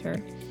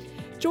Center.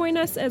 Join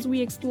us as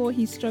we explore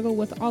his struggle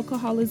with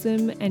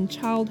alcoholism and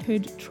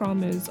childhood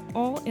traumas,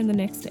 all in the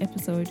next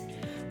episode.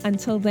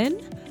 Until then,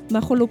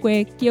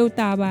 magolokwe,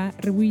 kiotaba,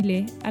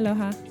 rebuile,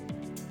 aloha.